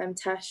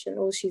Tash and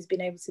all she's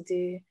been able to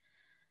do.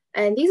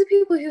 And these are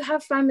people who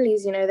have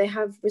families, you know, they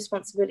have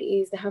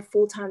responsibilities, they have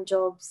full-time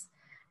jobs,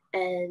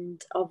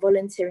 and are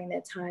volunteering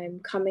their time,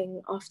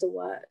 coming after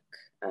work,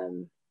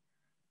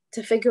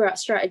 to figure out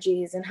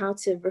strategies and how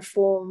to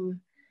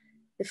reform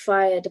the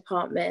fire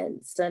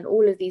departments and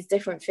all of these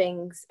different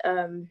things.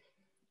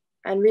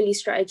 and really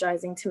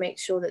strategizing to make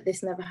sure that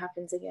this never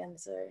happens again.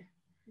 So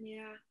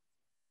yeah.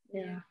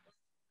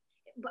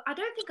 But I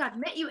don't think I'd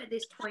met you at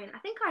this point. I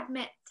think I'd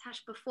met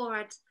Tash before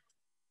I'd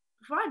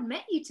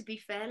met you, to be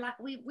fair. Like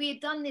we had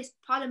done this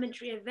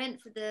parliamentary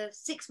event for the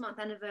 6-month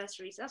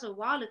anniversary, so that's a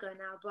while ago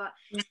now. But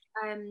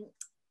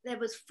there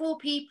was 4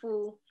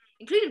 people,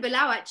 including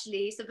Bilal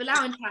actually. So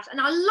Bilal and Tash,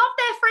 and I love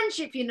their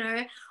friendship. You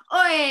know,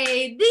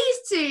 oi, these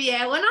two,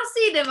 yeah. When I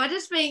see them, I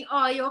just think,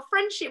 oh, your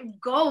friendship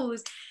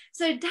goals.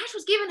 So Dash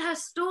was giving her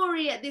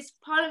story at this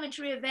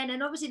parliamentary event,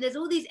 and obviously there's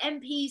all these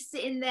MPs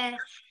sitting there,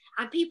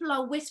 and people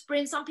are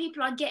whispering. Some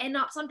people are getting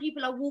up, some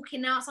people are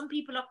walking out, some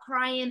people are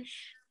crying.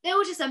 There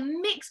was just a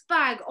mixed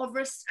bag of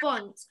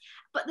response.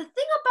 But the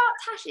thing about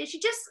Tash is she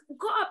just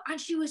got up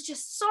and she was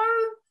just so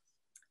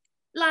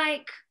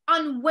like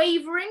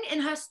unwavering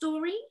in her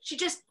story. She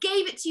just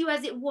gave it to you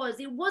as it was.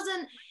 It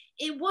wasn't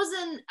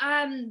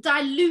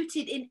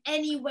diluted in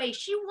any way.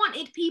 She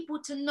wanted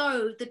people to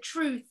know the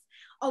truth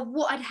of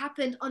what had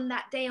happened on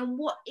that day and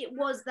what it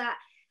was that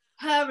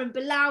her and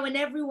Bilal and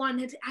everyone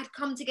had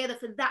come together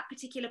for that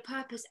particular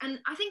purpose. And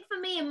I think for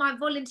me in my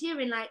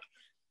volunteering, like,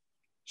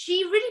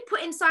 she really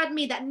put inside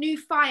me that new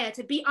fire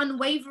to be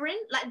unwavering.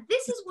 Like,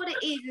 this is what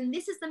it is, and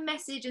this is the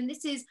message, and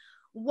this is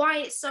why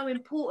it's so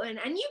important.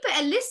 And you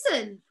better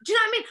listen. Do you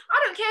know what I mean?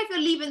 I don't care if you're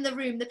leaving the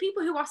room. The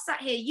people who are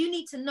sat here, you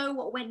need to know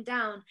what went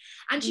down.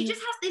 And she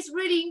just has this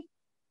really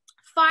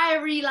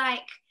fiery,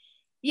 like,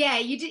 yeah,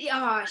 you did.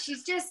 Oh,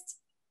 she's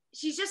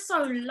just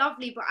so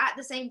lovely, but at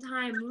the same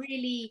time,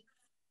 really,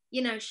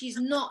 you know, she's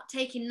not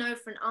taking no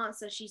for an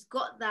answer. She's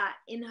got that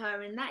in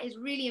her, and that is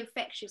really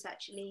infectious,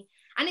 actually.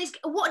 And it's,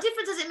 what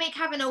difference does it make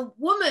having a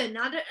woman?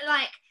 I don't,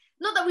 like,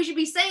 not that we should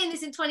be saying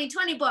this in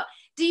 2020, but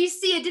do you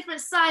see a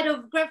different side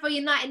of Grenfell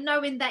United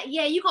knowing that,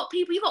 yeah, you got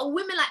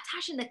women like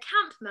Tash in the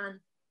camp, man?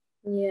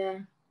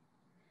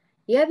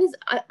 Yeah,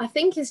 I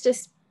think it's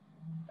just,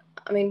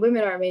 I mean,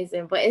 women are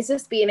amazing, but it's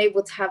just being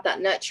able to have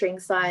that nurturing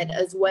side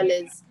as well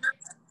as,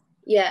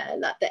 yeah,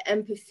 like the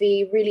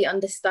empathy, really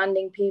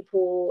understanding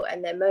people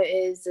and their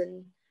motives,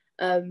 and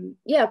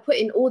yeah,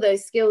 putting all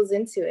those skills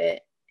into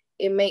it.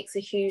 It makes a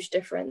huge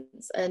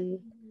difference. And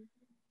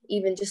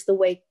even just the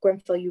way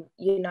Grenfell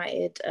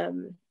United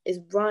is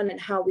run and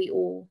how we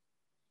all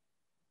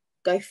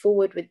go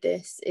forward with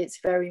this, it's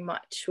very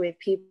much with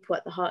people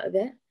at the heart of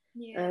it.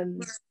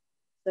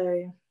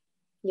 So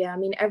yeah, I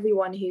mean,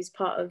 everyone who's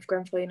part of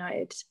Grenfell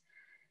United,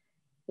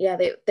 yeah,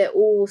 they're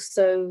all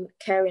so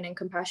caring and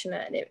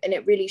compassionate, and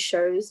it really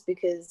shows,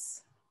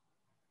 because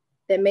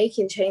they're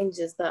making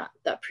changes that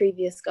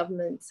previous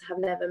governments have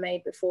never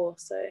made before.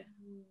 So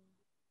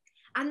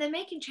and they're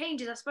making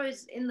changes, I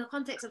suppose, in the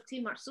context of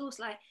Too Much Sauce,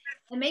 like,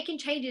 they're making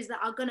changes that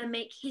are going to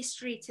make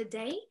history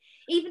today.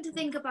 Even to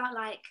think about,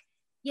 like,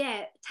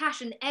 yeah, Tash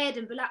and Ed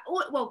and Bilal,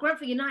 well,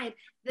 Grenfell United,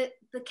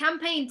 the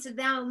campaign to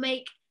now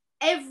make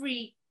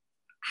every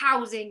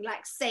housing,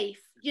 like,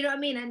 safe, you know what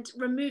I mean, and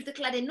remove the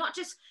cladding, not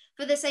just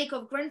for the sake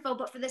of Grenfell,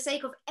 but for the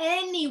sake of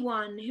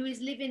anyone who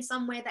is living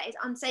somewhere that is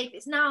unsafe.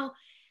 It's now,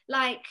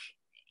 like,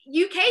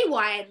 UK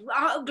wide,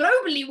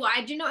 globally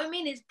wide, you know what I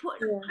mean? It's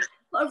put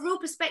a real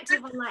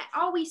perspective on, like,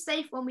 are we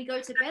safe when we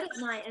go to bed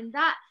at night? And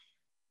that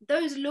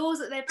those laws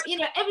that they're, you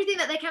know, everything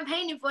that they're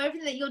campaigning for,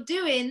 everything that you're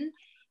doing,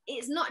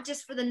 it's not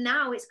just for the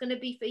now, it's going to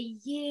be for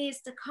years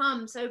to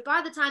come. So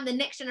by the time the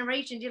next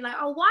generation, you're like,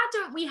 oh, why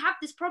don't we have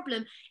this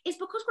problem? It's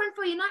because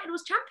Grenfell United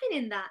was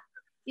championing that,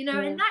 you know.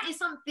 And that is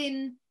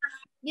something,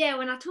 yeah,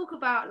 when I talk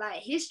about,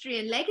 like, history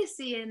and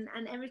legacy and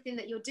everything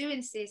that you're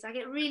doing, sis, I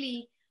get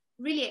really,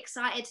 really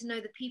excited to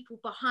know the people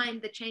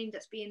behind the change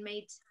that's being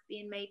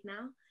made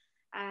now.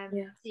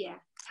 Yeah,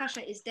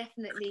 Tasha is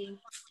definitely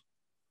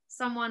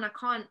someone I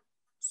can't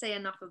say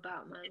enough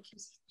about, man.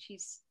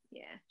 She's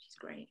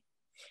great.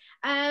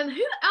 Who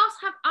else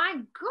have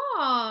I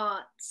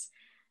got?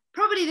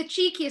 Probably the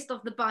cheekiest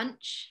of the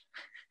bunch.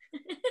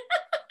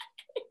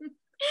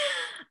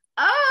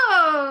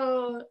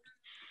 Oh,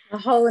 a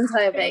whole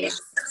entire base.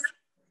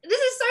 This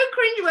is so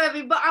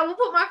cringeworthy, but I will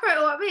put my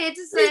photo up here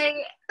to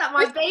say that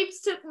my babes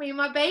took me,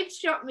 my babes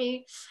shot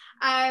me.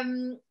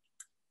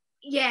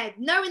 Yeah,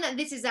 knowing that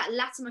this is at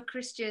Latimer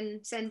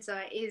Christian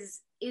Centre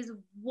is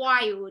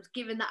wild,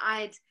 given that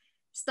I'd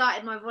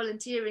started my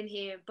volunteering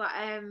here. But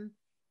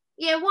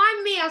yeah,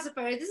 why me, I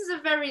suppose? This is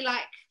a very,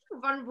 like,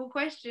 vulnerable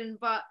question,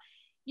 but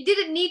you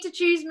didn't need to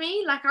choose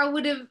me. Like, I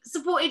would have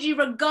supported you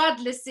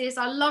regardless, sis.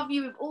 I love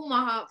you with all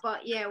my heart,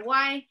 but yeah,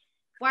 why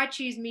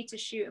choose me to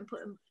shoot and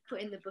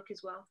put in the book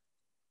as well?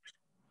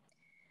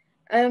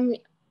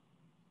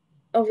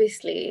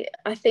 Obviously,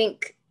 I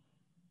think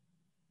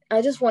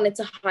I just wanted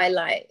to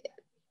highlight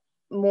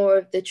more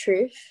of the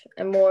truth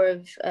and more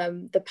of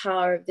the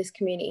power of this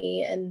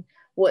community and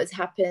what has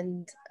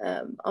happened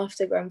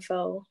after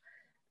Grenfell.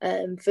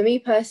 For me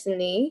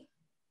personally,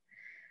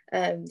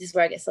 this is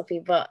where I get sloppy,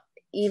 but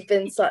you've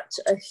been such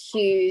a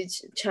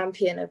huge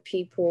champion of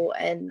people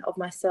and of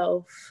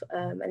myself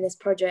and this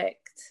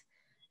project.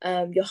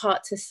 Your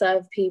heart to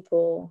serve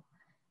people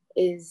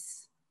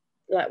is,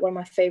 like, one of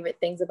my favorite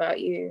things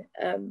about you.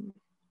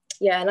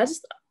 Yeah, and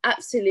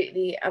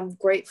absolutely, I'm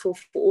grateful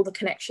for all the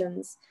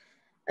connections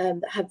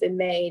that have been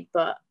made.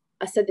 But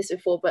I said this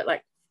before, but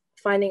like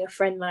finding a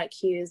friend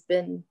like you has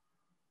been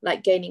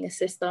like gaining a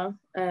sister.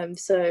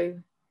 So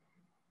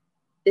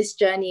this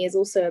journey is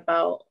also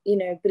about, you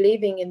know,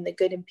 believing in the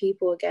good in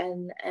people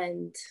again.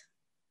 And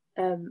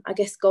I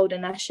guess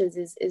Golden Ashes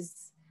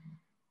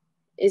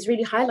is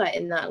really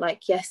highlighting that.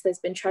 Like, yes, there's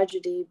been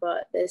tragedy,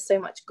 but there's so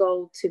much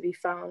gold to be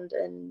found.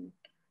 And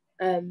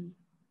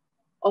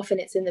often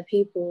it's in the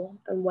people,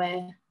 and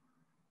where,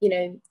 you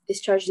know,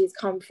 this tragedy has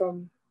come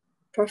from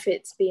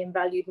profits being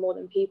valued more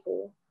than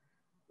people.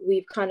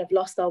 We've kind of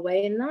lost our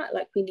way in that.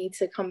 Like, we need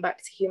to come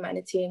back to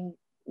humanity and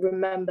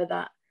remember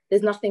that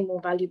there's nothing more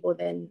valuable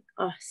than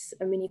us,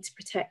 and we need to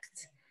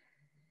protect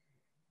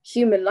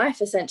human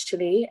life,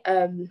 essentially.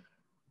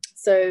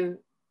 So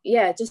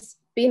yeah, just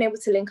being able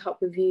to link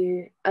up with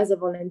you as a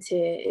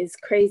volunteer is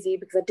crazy,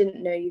 because I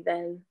didn't know you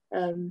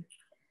then.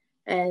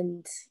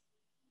 And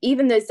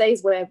even those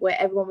days where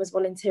everyone was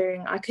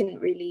volunteering, I couldn't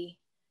really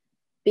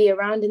be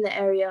around in the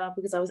area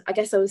because I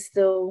guess I was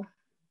still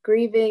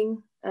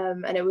grieving,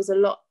 and it was a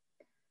lot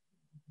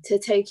to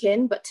take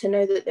in. But to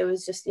know that there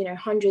was just, you know,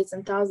 hundreds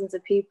and thousands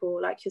of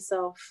people like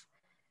yourself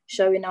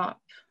showing up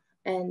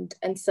and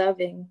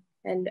serving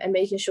and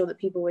making sure that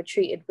people were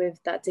treated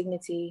with that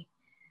dignity.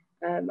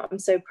 I'm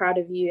so proud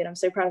of you, and I'm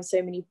so proud of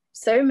so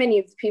many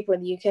of the people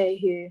in the UK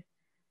who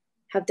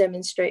have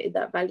demonstrated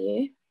that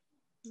value.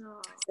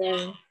 Oh.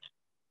 So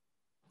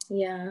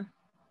yeah,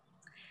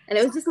 and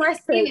it was just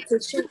nice to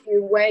shoot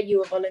you where you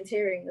were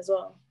volunteering as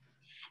well.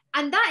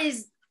 And that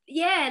is,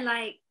 yeah,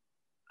 like,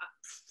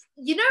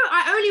 you know,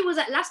 I only was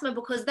at Lasma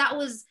because that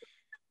was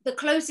the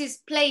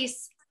closest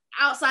place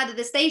outside of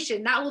the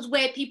station. That was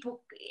where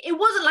people, it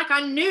wasn't like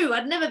I knew,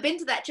 I'd never been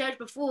to that church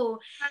before,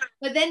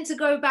 but then to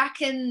go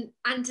back and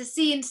to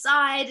see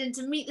inside and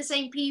to meet the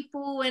same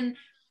people, and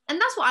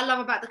that's what I love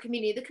about the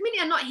community. The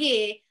community are not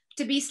here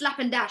to be slap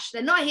and dash.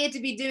 They're not here to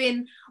be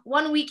doing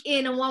 1 week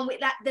in and 1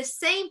 week, like the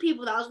same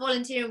people that I was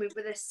volunteering with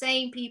were the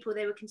same people.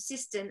 They were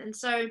consistent. And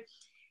so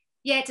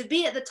yeah, to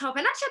be at the top,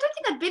 and actually I don't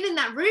think I'd been in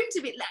that room,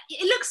 to be like,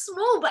 it looks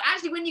small, but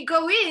actually when you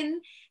go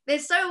in,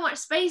 there's so much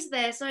space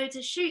there. So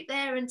to shoot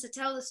there and to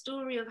tell the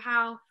story of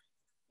how,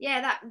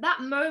 yeah,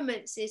 that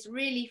moment is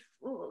really,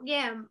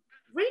 yeah,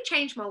 really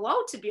changed my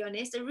world, to be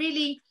honest. It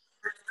really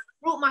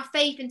brought my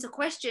faith into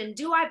question.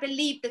 Do I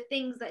believe the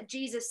things that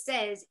Jesus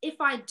says? If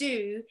I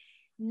do,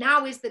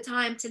 now is the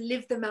time to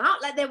live them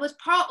out. Like, there was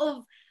part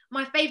of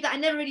my faith that I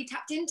never really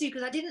tapped into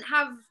because I didn't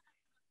have,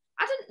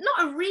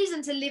 not a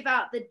reason to live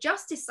out the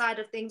justice side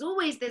of things.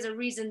 Always there's a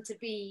reason to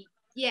be,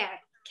 yeah,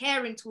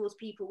 caring towards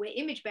people. We're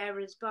image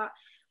bearers. But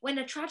when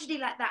a tragedy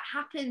like that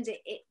happens,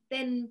 it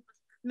then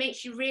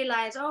makes you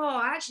realize,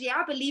 oh, actually,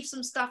 I believe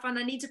some stuff and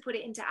I need to put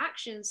it into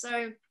action.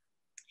 So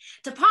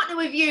to partner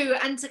with you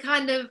and to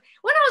kind of,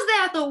 when I was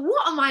there, I thought,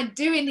 what am I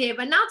doing here?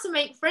 But now to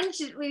make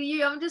friendship with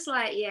you, I'm just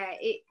like, yeah,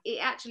 it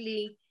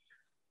actually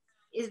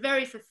is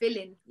very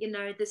fulfilling. You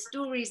know, the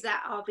stories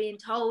that are being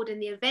told and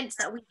the events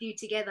that we do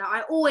together,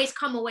 I always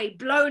come away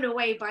blown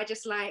away by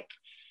just like,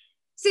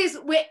 sis,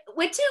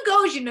 we're two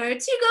girls, you know,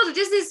 two girls with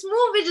just this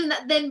small vision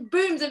that then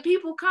booms and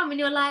people come and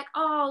you're like,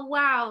 oh,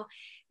 wow,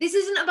 this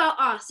isn't about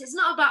us. It's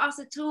not about us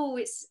at all.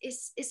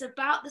 It's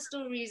about the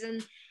stories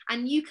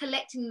and you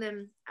collecting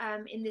them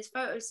in this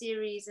photo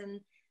series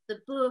and the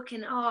book.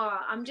 And oh,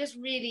 I'm just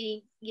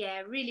really,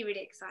 yeah, really,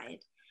 really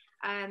excited.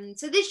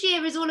 So this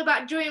year is all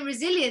about joy and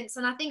resilience,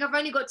 and I think I've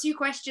only got 2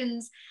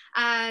 questions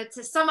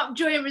to sum up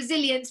joy and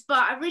resilience, but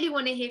I really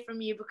want to hear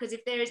from you, because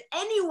if there is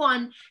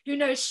anyone who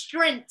knows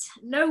strength,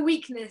 no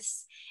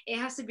weakness, it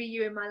has to be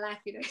you in my life,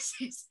 you know.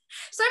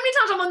 So many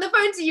times I'm on the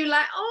phone to you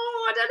like,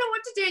 oh, I don't know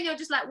what to do, and you're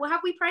just like, well,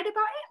 have we prayed about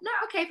it? No,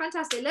 okay,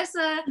 fantastic, let's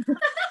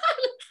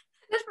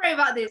let's pray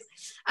about this.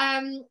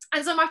 And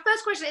so my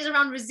first question is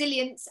around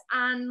resilience,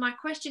 and my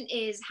question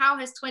is, how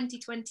has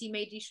 2020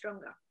 made you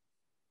stronger?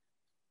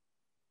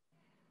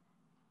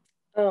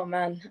 Oh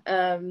man,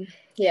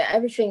 yeah,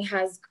 everything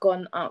has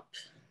gone up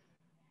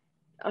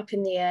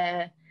in the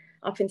air,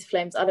 up into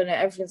flames. I don't know,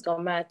 everything's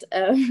gone mad.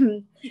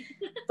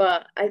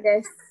 But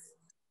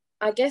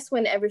I guess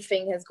when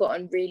everything has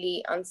gotten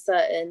really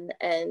uncertain,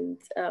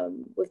 and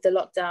with the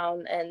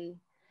lockdown and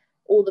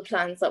all the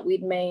plans that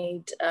we'd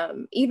made,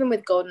 even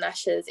with Golden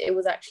Ashes, it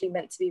was actually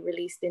meant to be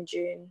released in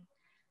June,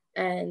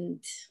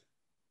 and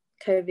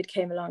COVID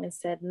came along and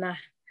said, nah.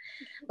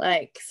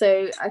 Like,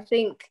 so I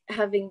think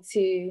having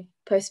to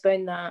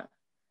postpone that,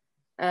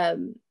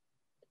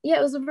 yeah,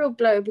 it was a real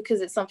blow,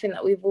 because it's something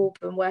that we've all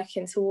been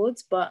working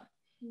towards. But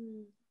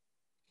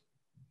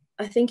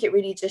I think it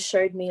really just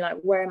showed me like,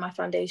 where are my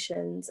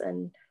foundations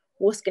and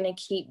what's going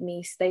to keep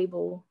me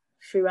stable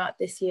throughout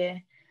this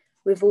year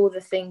with all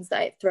the things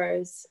that it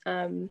throws.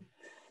 And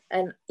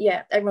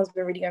yeah, everyone's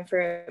been really going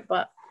through it,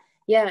 but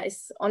yeah,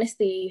 it's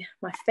honestly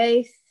my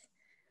faith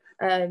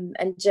and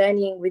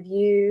journeying with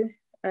you.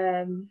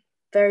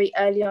 Very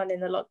early on in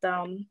the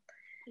lockdown,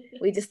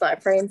 we just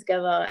started praying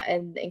together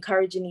and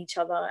encouraging each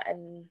other,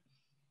 and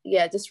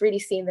yeah, just really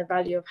seeing the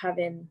value of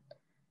having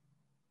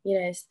you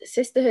know,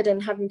 sisterhood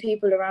and having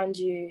people around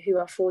you who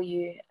are for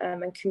you,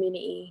 and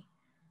community.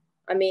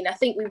 I mean, I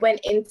think we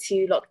went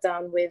into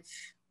lockdown with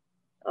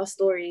our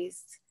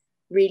stories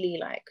really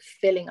like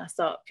filling us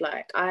up.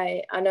 Like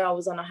I know I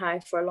was on a high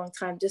for a long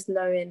time, just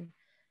knowing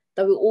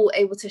that we were all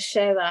able to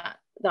share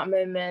that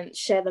moment,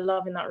 share the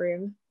love in that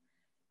room.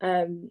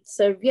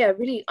 So yeah,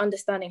 really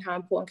understanding how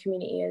important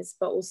community is,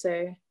 but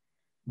also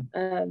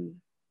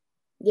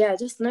yeah,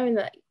 just knowing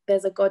that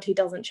there's a God who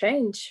doesn't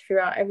change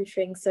throughout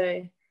everything.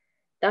 So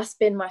that's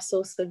been my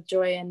source of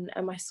joy and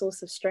my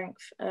source of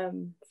strength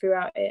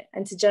throughout it.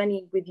 And to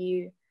journey with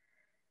you,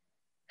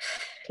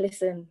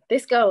 listen,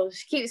 this girl,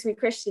 she keeps me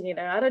Christian, you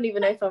know. I don't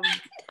even know if I'm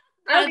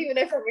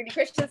really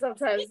Christian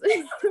sometimes.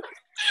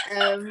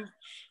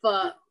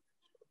 But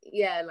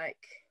yeah,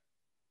 like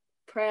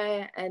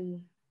prayer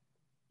and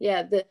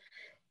yeah,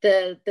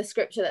 the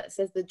scripture that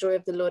says the joy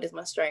of the Lord is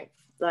my strength.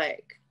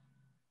 Like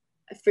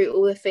through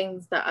all the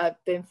things that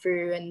I've been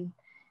through and,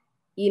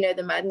 you know,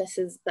 the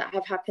madnesses that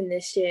have happened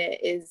this year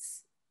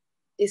is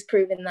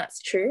proven that's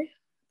true.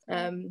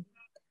 And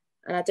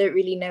I don't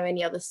really know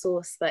any other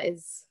source that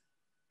is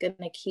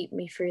gonna keep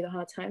me through the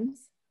hard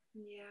times.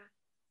 Yeah.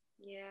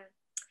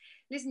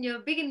 Listen, you're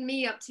bigging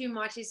me up too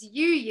much. It's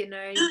you, you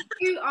know.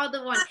 You are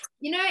the one.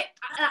 You know,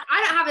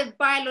 I don't have a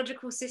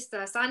biological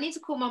sister, so I need to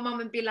call my mum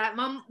and be like,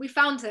 Mum, we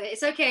found her.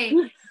 It's okay.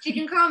 She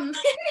can come.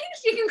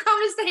 She can come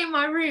and stay in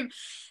my room.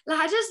 Like,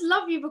 I just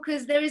love you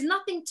because there is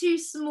nothing too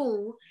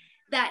small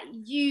that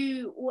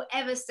you will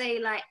ever say,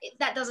 like,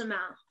 that doesn't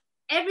matter.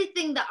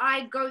 Everything that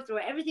I go through,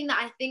 everything that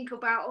I think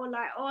about, or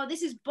like, oh,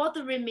 this is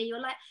bothering me,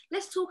 or like,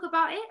 let's talk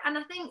about it. And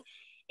I think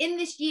in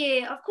this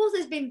year, of course,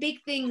 there's been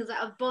big things that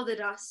have bothered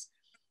us.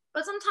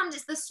 But sometimes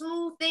it's the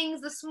small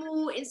things, the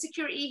small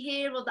insecurity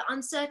here or the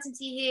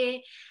uncertainty here.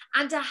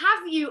 And to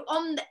have you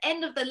on the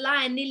end of the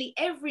line nearly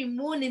every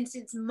morning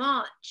since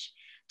March,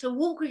 to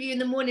walk with you in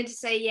the morning to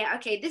say, yeah,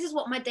 okay, this is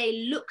what my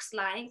day looks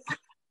like.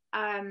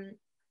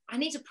 I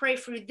need to pray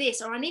through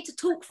this, or I need to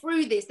talk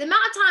through this. The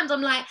amount of times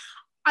I'm like,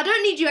 I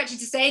don't need you actually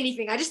to say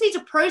anything. I just need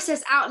to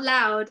process out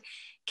loud.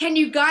 Can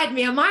you guide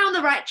me? Am I on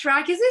the right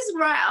track? Is this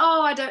right?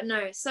 Oh, I don't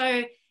know.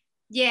 So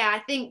yeah, I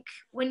think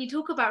when you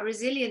talk about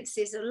resilience,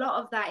 a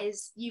lot of that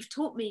is you've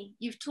taught me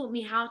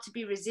how to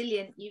be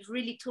resilient. You've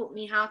really taught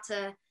me how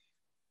to,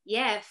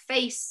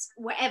 face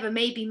whatever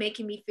may be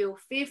making me feel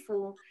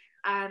fearful,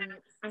 and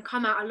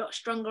come out a lot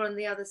stronger on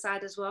the other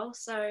side as well.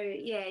 So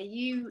yeah,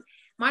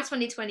 my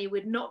 2020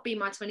 would not be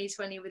my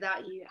 2020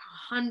 without you,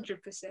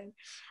 100%.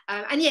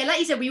 And yeah, like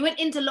you said, we went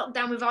into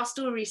lockdown with our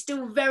story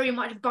still very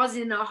much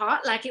buzzing in our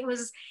heart. Like it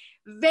was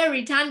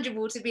very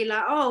tangible to be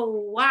like, oh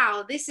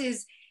wow, this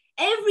is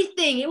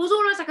everything. It was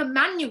almost like a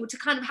manual to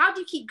kind of, how do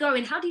you keep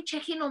going? How do you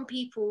check in on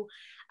people?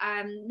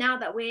 Now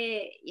that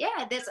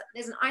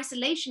there's an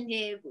isolation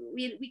here,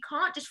 we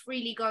can't just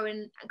freely go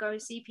and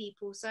see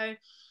people. So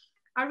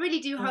I really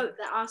do hope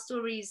that our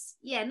stories,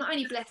 not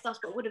only blessed us,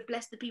 but would have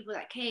blessed the people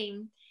that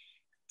came,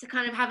 to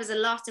kind of have as a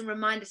lasting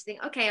reminder to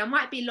think, okay, I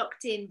might be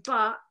locked in,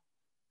 but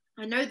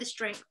I know the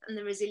strength and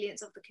the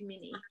resilience of the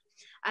community.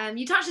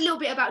 You touched a little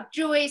bit about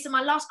joy. So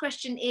my last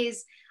question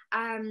is,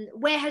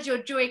 where has your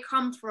joy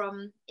come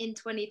from in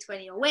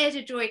 2020, or where has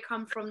your joy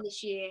come from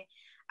this year?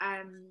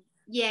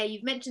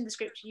 You've mentioned the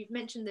scripture, you've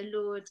mentioned the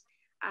Lord,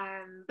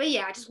 but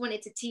yeah, I just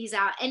wanted to tease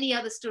out any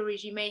other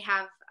stories you may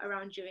have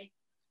around joy.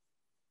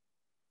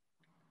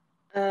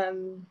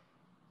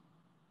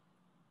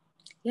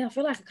 I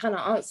feel like I kind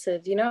of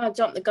answered, you know, I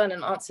jumped the gun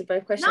and answered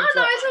both questions.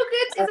 No, it's all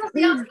good. That's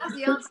the answer.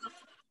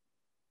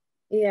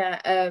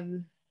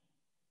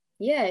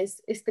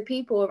 It's the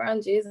people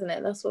around you, isn't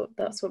it?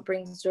 That's what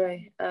brings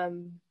joy,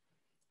 and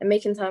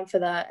making time for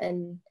that.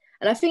 And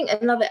I think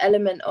another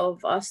element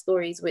of our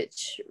stories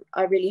which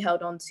I really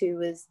held on to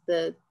was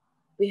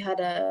we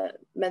had a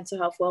mental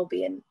health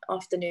wellbeing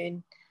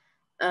afternoon,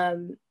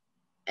 and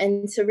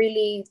to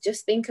really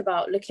just think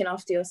about looking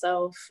after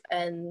yourself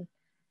and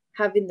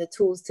having the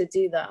tools to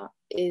do that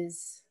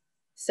is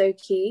so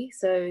key.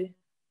 So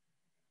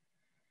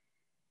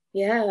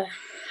yeah,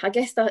 I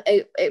guess that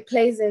it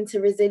plays into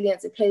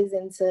resilience. It plays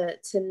into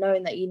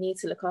knowing that you need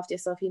to look after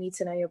yourself. You need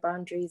to know your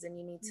boundaries, and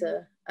you need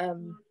to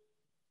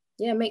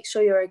make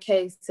sure you're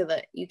okay so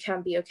that you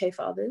can be okay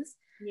for others.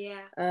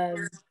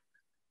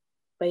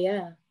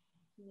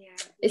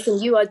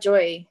 Listen, you are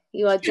joy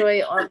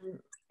on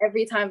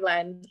every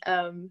timeline.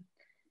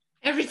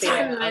 Every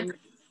timeline.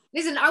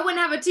 Listen, I wouldn't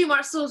have too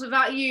much sauce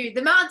without you. The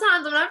amount of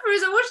times I'm like,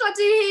 Feruza, what should I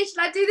do here? Should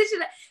I do this?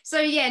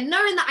 So yeah,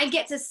 knowing that I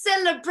get to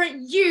celebrate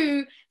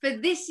you for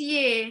this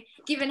year,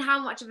 given how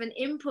much of an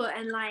input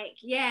and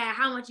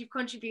how much you've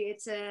contributed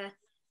to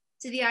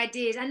the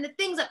ideas and the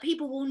things that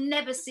people will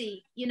never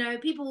see. You know,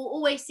 people will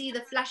always see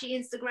the flashy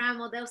Instagram,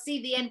 or they'll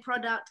see the end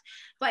product,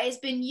 but it's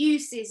been you,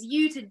 sis,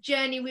 you to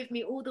journey with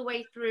me all the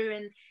way through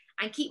and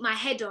keep my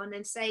head on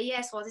and say,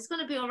 yes, Swarzy, it's going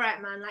to be all right,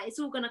 man. Like, it's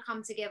all going to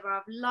come together.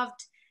 I've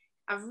loved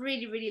I've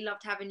really, really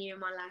loved having you in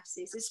my life,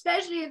 sis,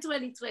 especially in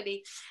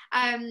 2020.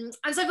 And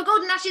so for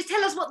Golden Ashes,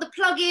 tell us what the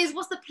plug is,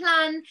 what's the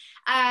plan?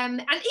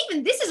 And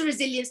even this is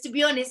resilience, to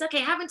be honest.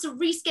 Okay, having to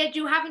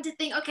reschedule, having to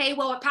think, okay,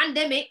 well, a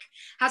pandemic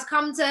has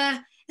come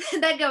to,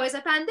 there go, it's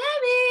a pandemic.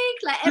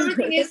 Like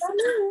everything is,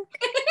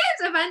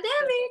 it's a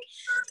pandemic.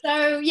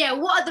 So yeah,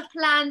 what are the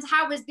plans?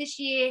 How is this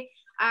year?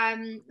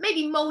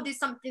 Maybe molded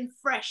something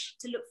fresh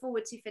to look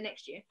forward to for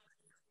next year.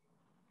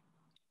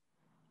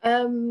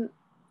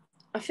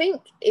 I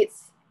think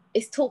it's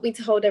taught me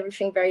to hold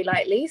everything very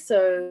lightly.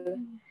 So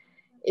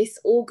it's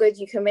all good.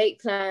 You can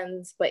make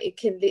plans, but it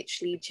can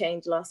literally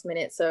change last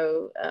minute.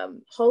 So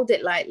hold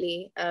it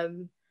lightly.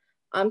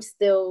 I'm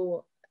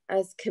still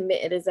as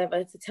committed as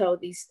ever to tell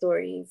these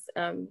stories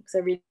because I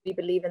really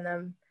believe in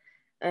them.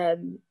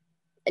 And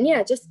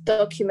yeah, just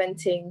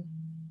documenting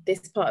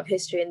this part of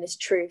history and this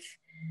truth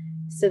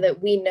so that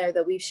we know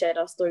that we've shared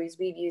our stories,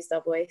 we've used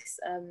our voice.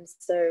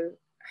 So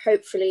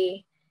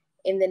hopefully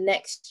in the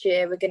next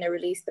year, we're going to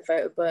release the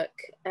photo book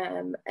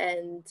and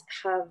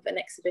have an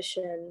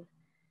exhibition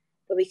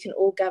where we can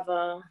all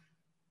gather,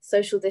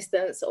 social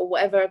distance or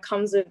whatever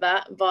comes with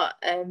that. But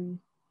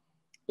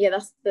yeah,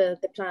 that's the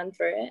plan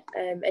for it.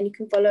 And you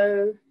can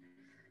follow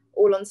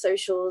all on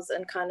socials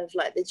and kind of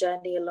like the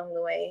journey along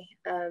the way.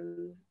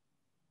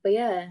 But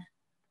yeah,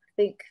 I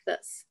think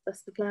that's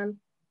the plan.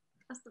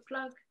 That's the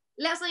plug.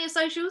 Let us know your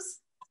socials.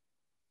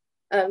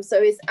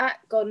 So it's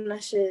at Golden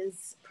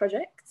Ashes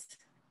Project.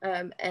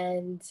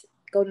 And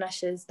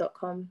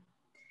goldenashes.com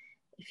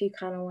if you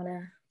kind of want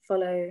to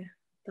follow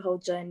the whole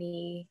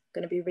journey.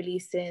 Going to be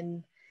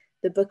releasing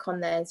the book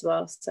on there as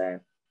well, so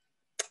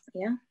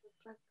yeah.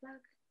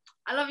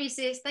 I love you,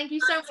 sis. Thank you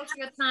so much for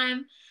your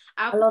time.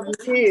 I love you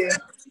too.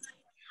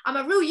 I'm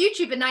a real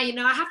YouTuber now, you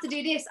know. I have to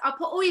do this. I'll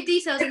put all your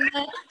details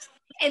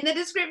in the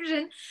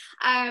description.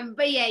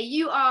 But yeah,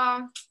 you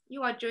are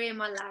joy in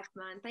my life,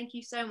 man. Thank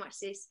you so much,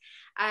 sis.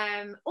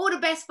 All the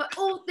best for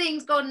all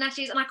things Golden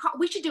Ashes, and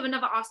we should do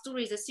another Our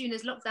Stories as soon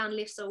as lockdown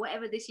lifts or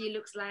whatever this year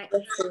looks like.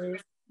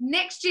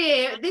 Next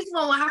year, this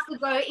one will have to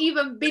go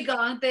even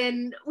bigger.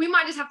 Then we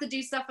might just have to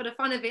do stuff for the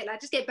fun of it,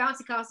 like just get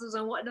bouncy castles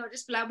and whatnot.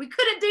 Just be like, we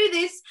couldn't do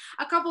this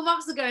a couple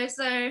months ago,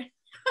 so I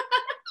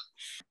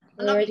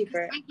love you.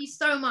 Thank you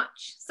so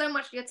much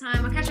for your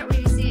time. I'll catch up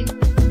with you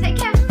soon.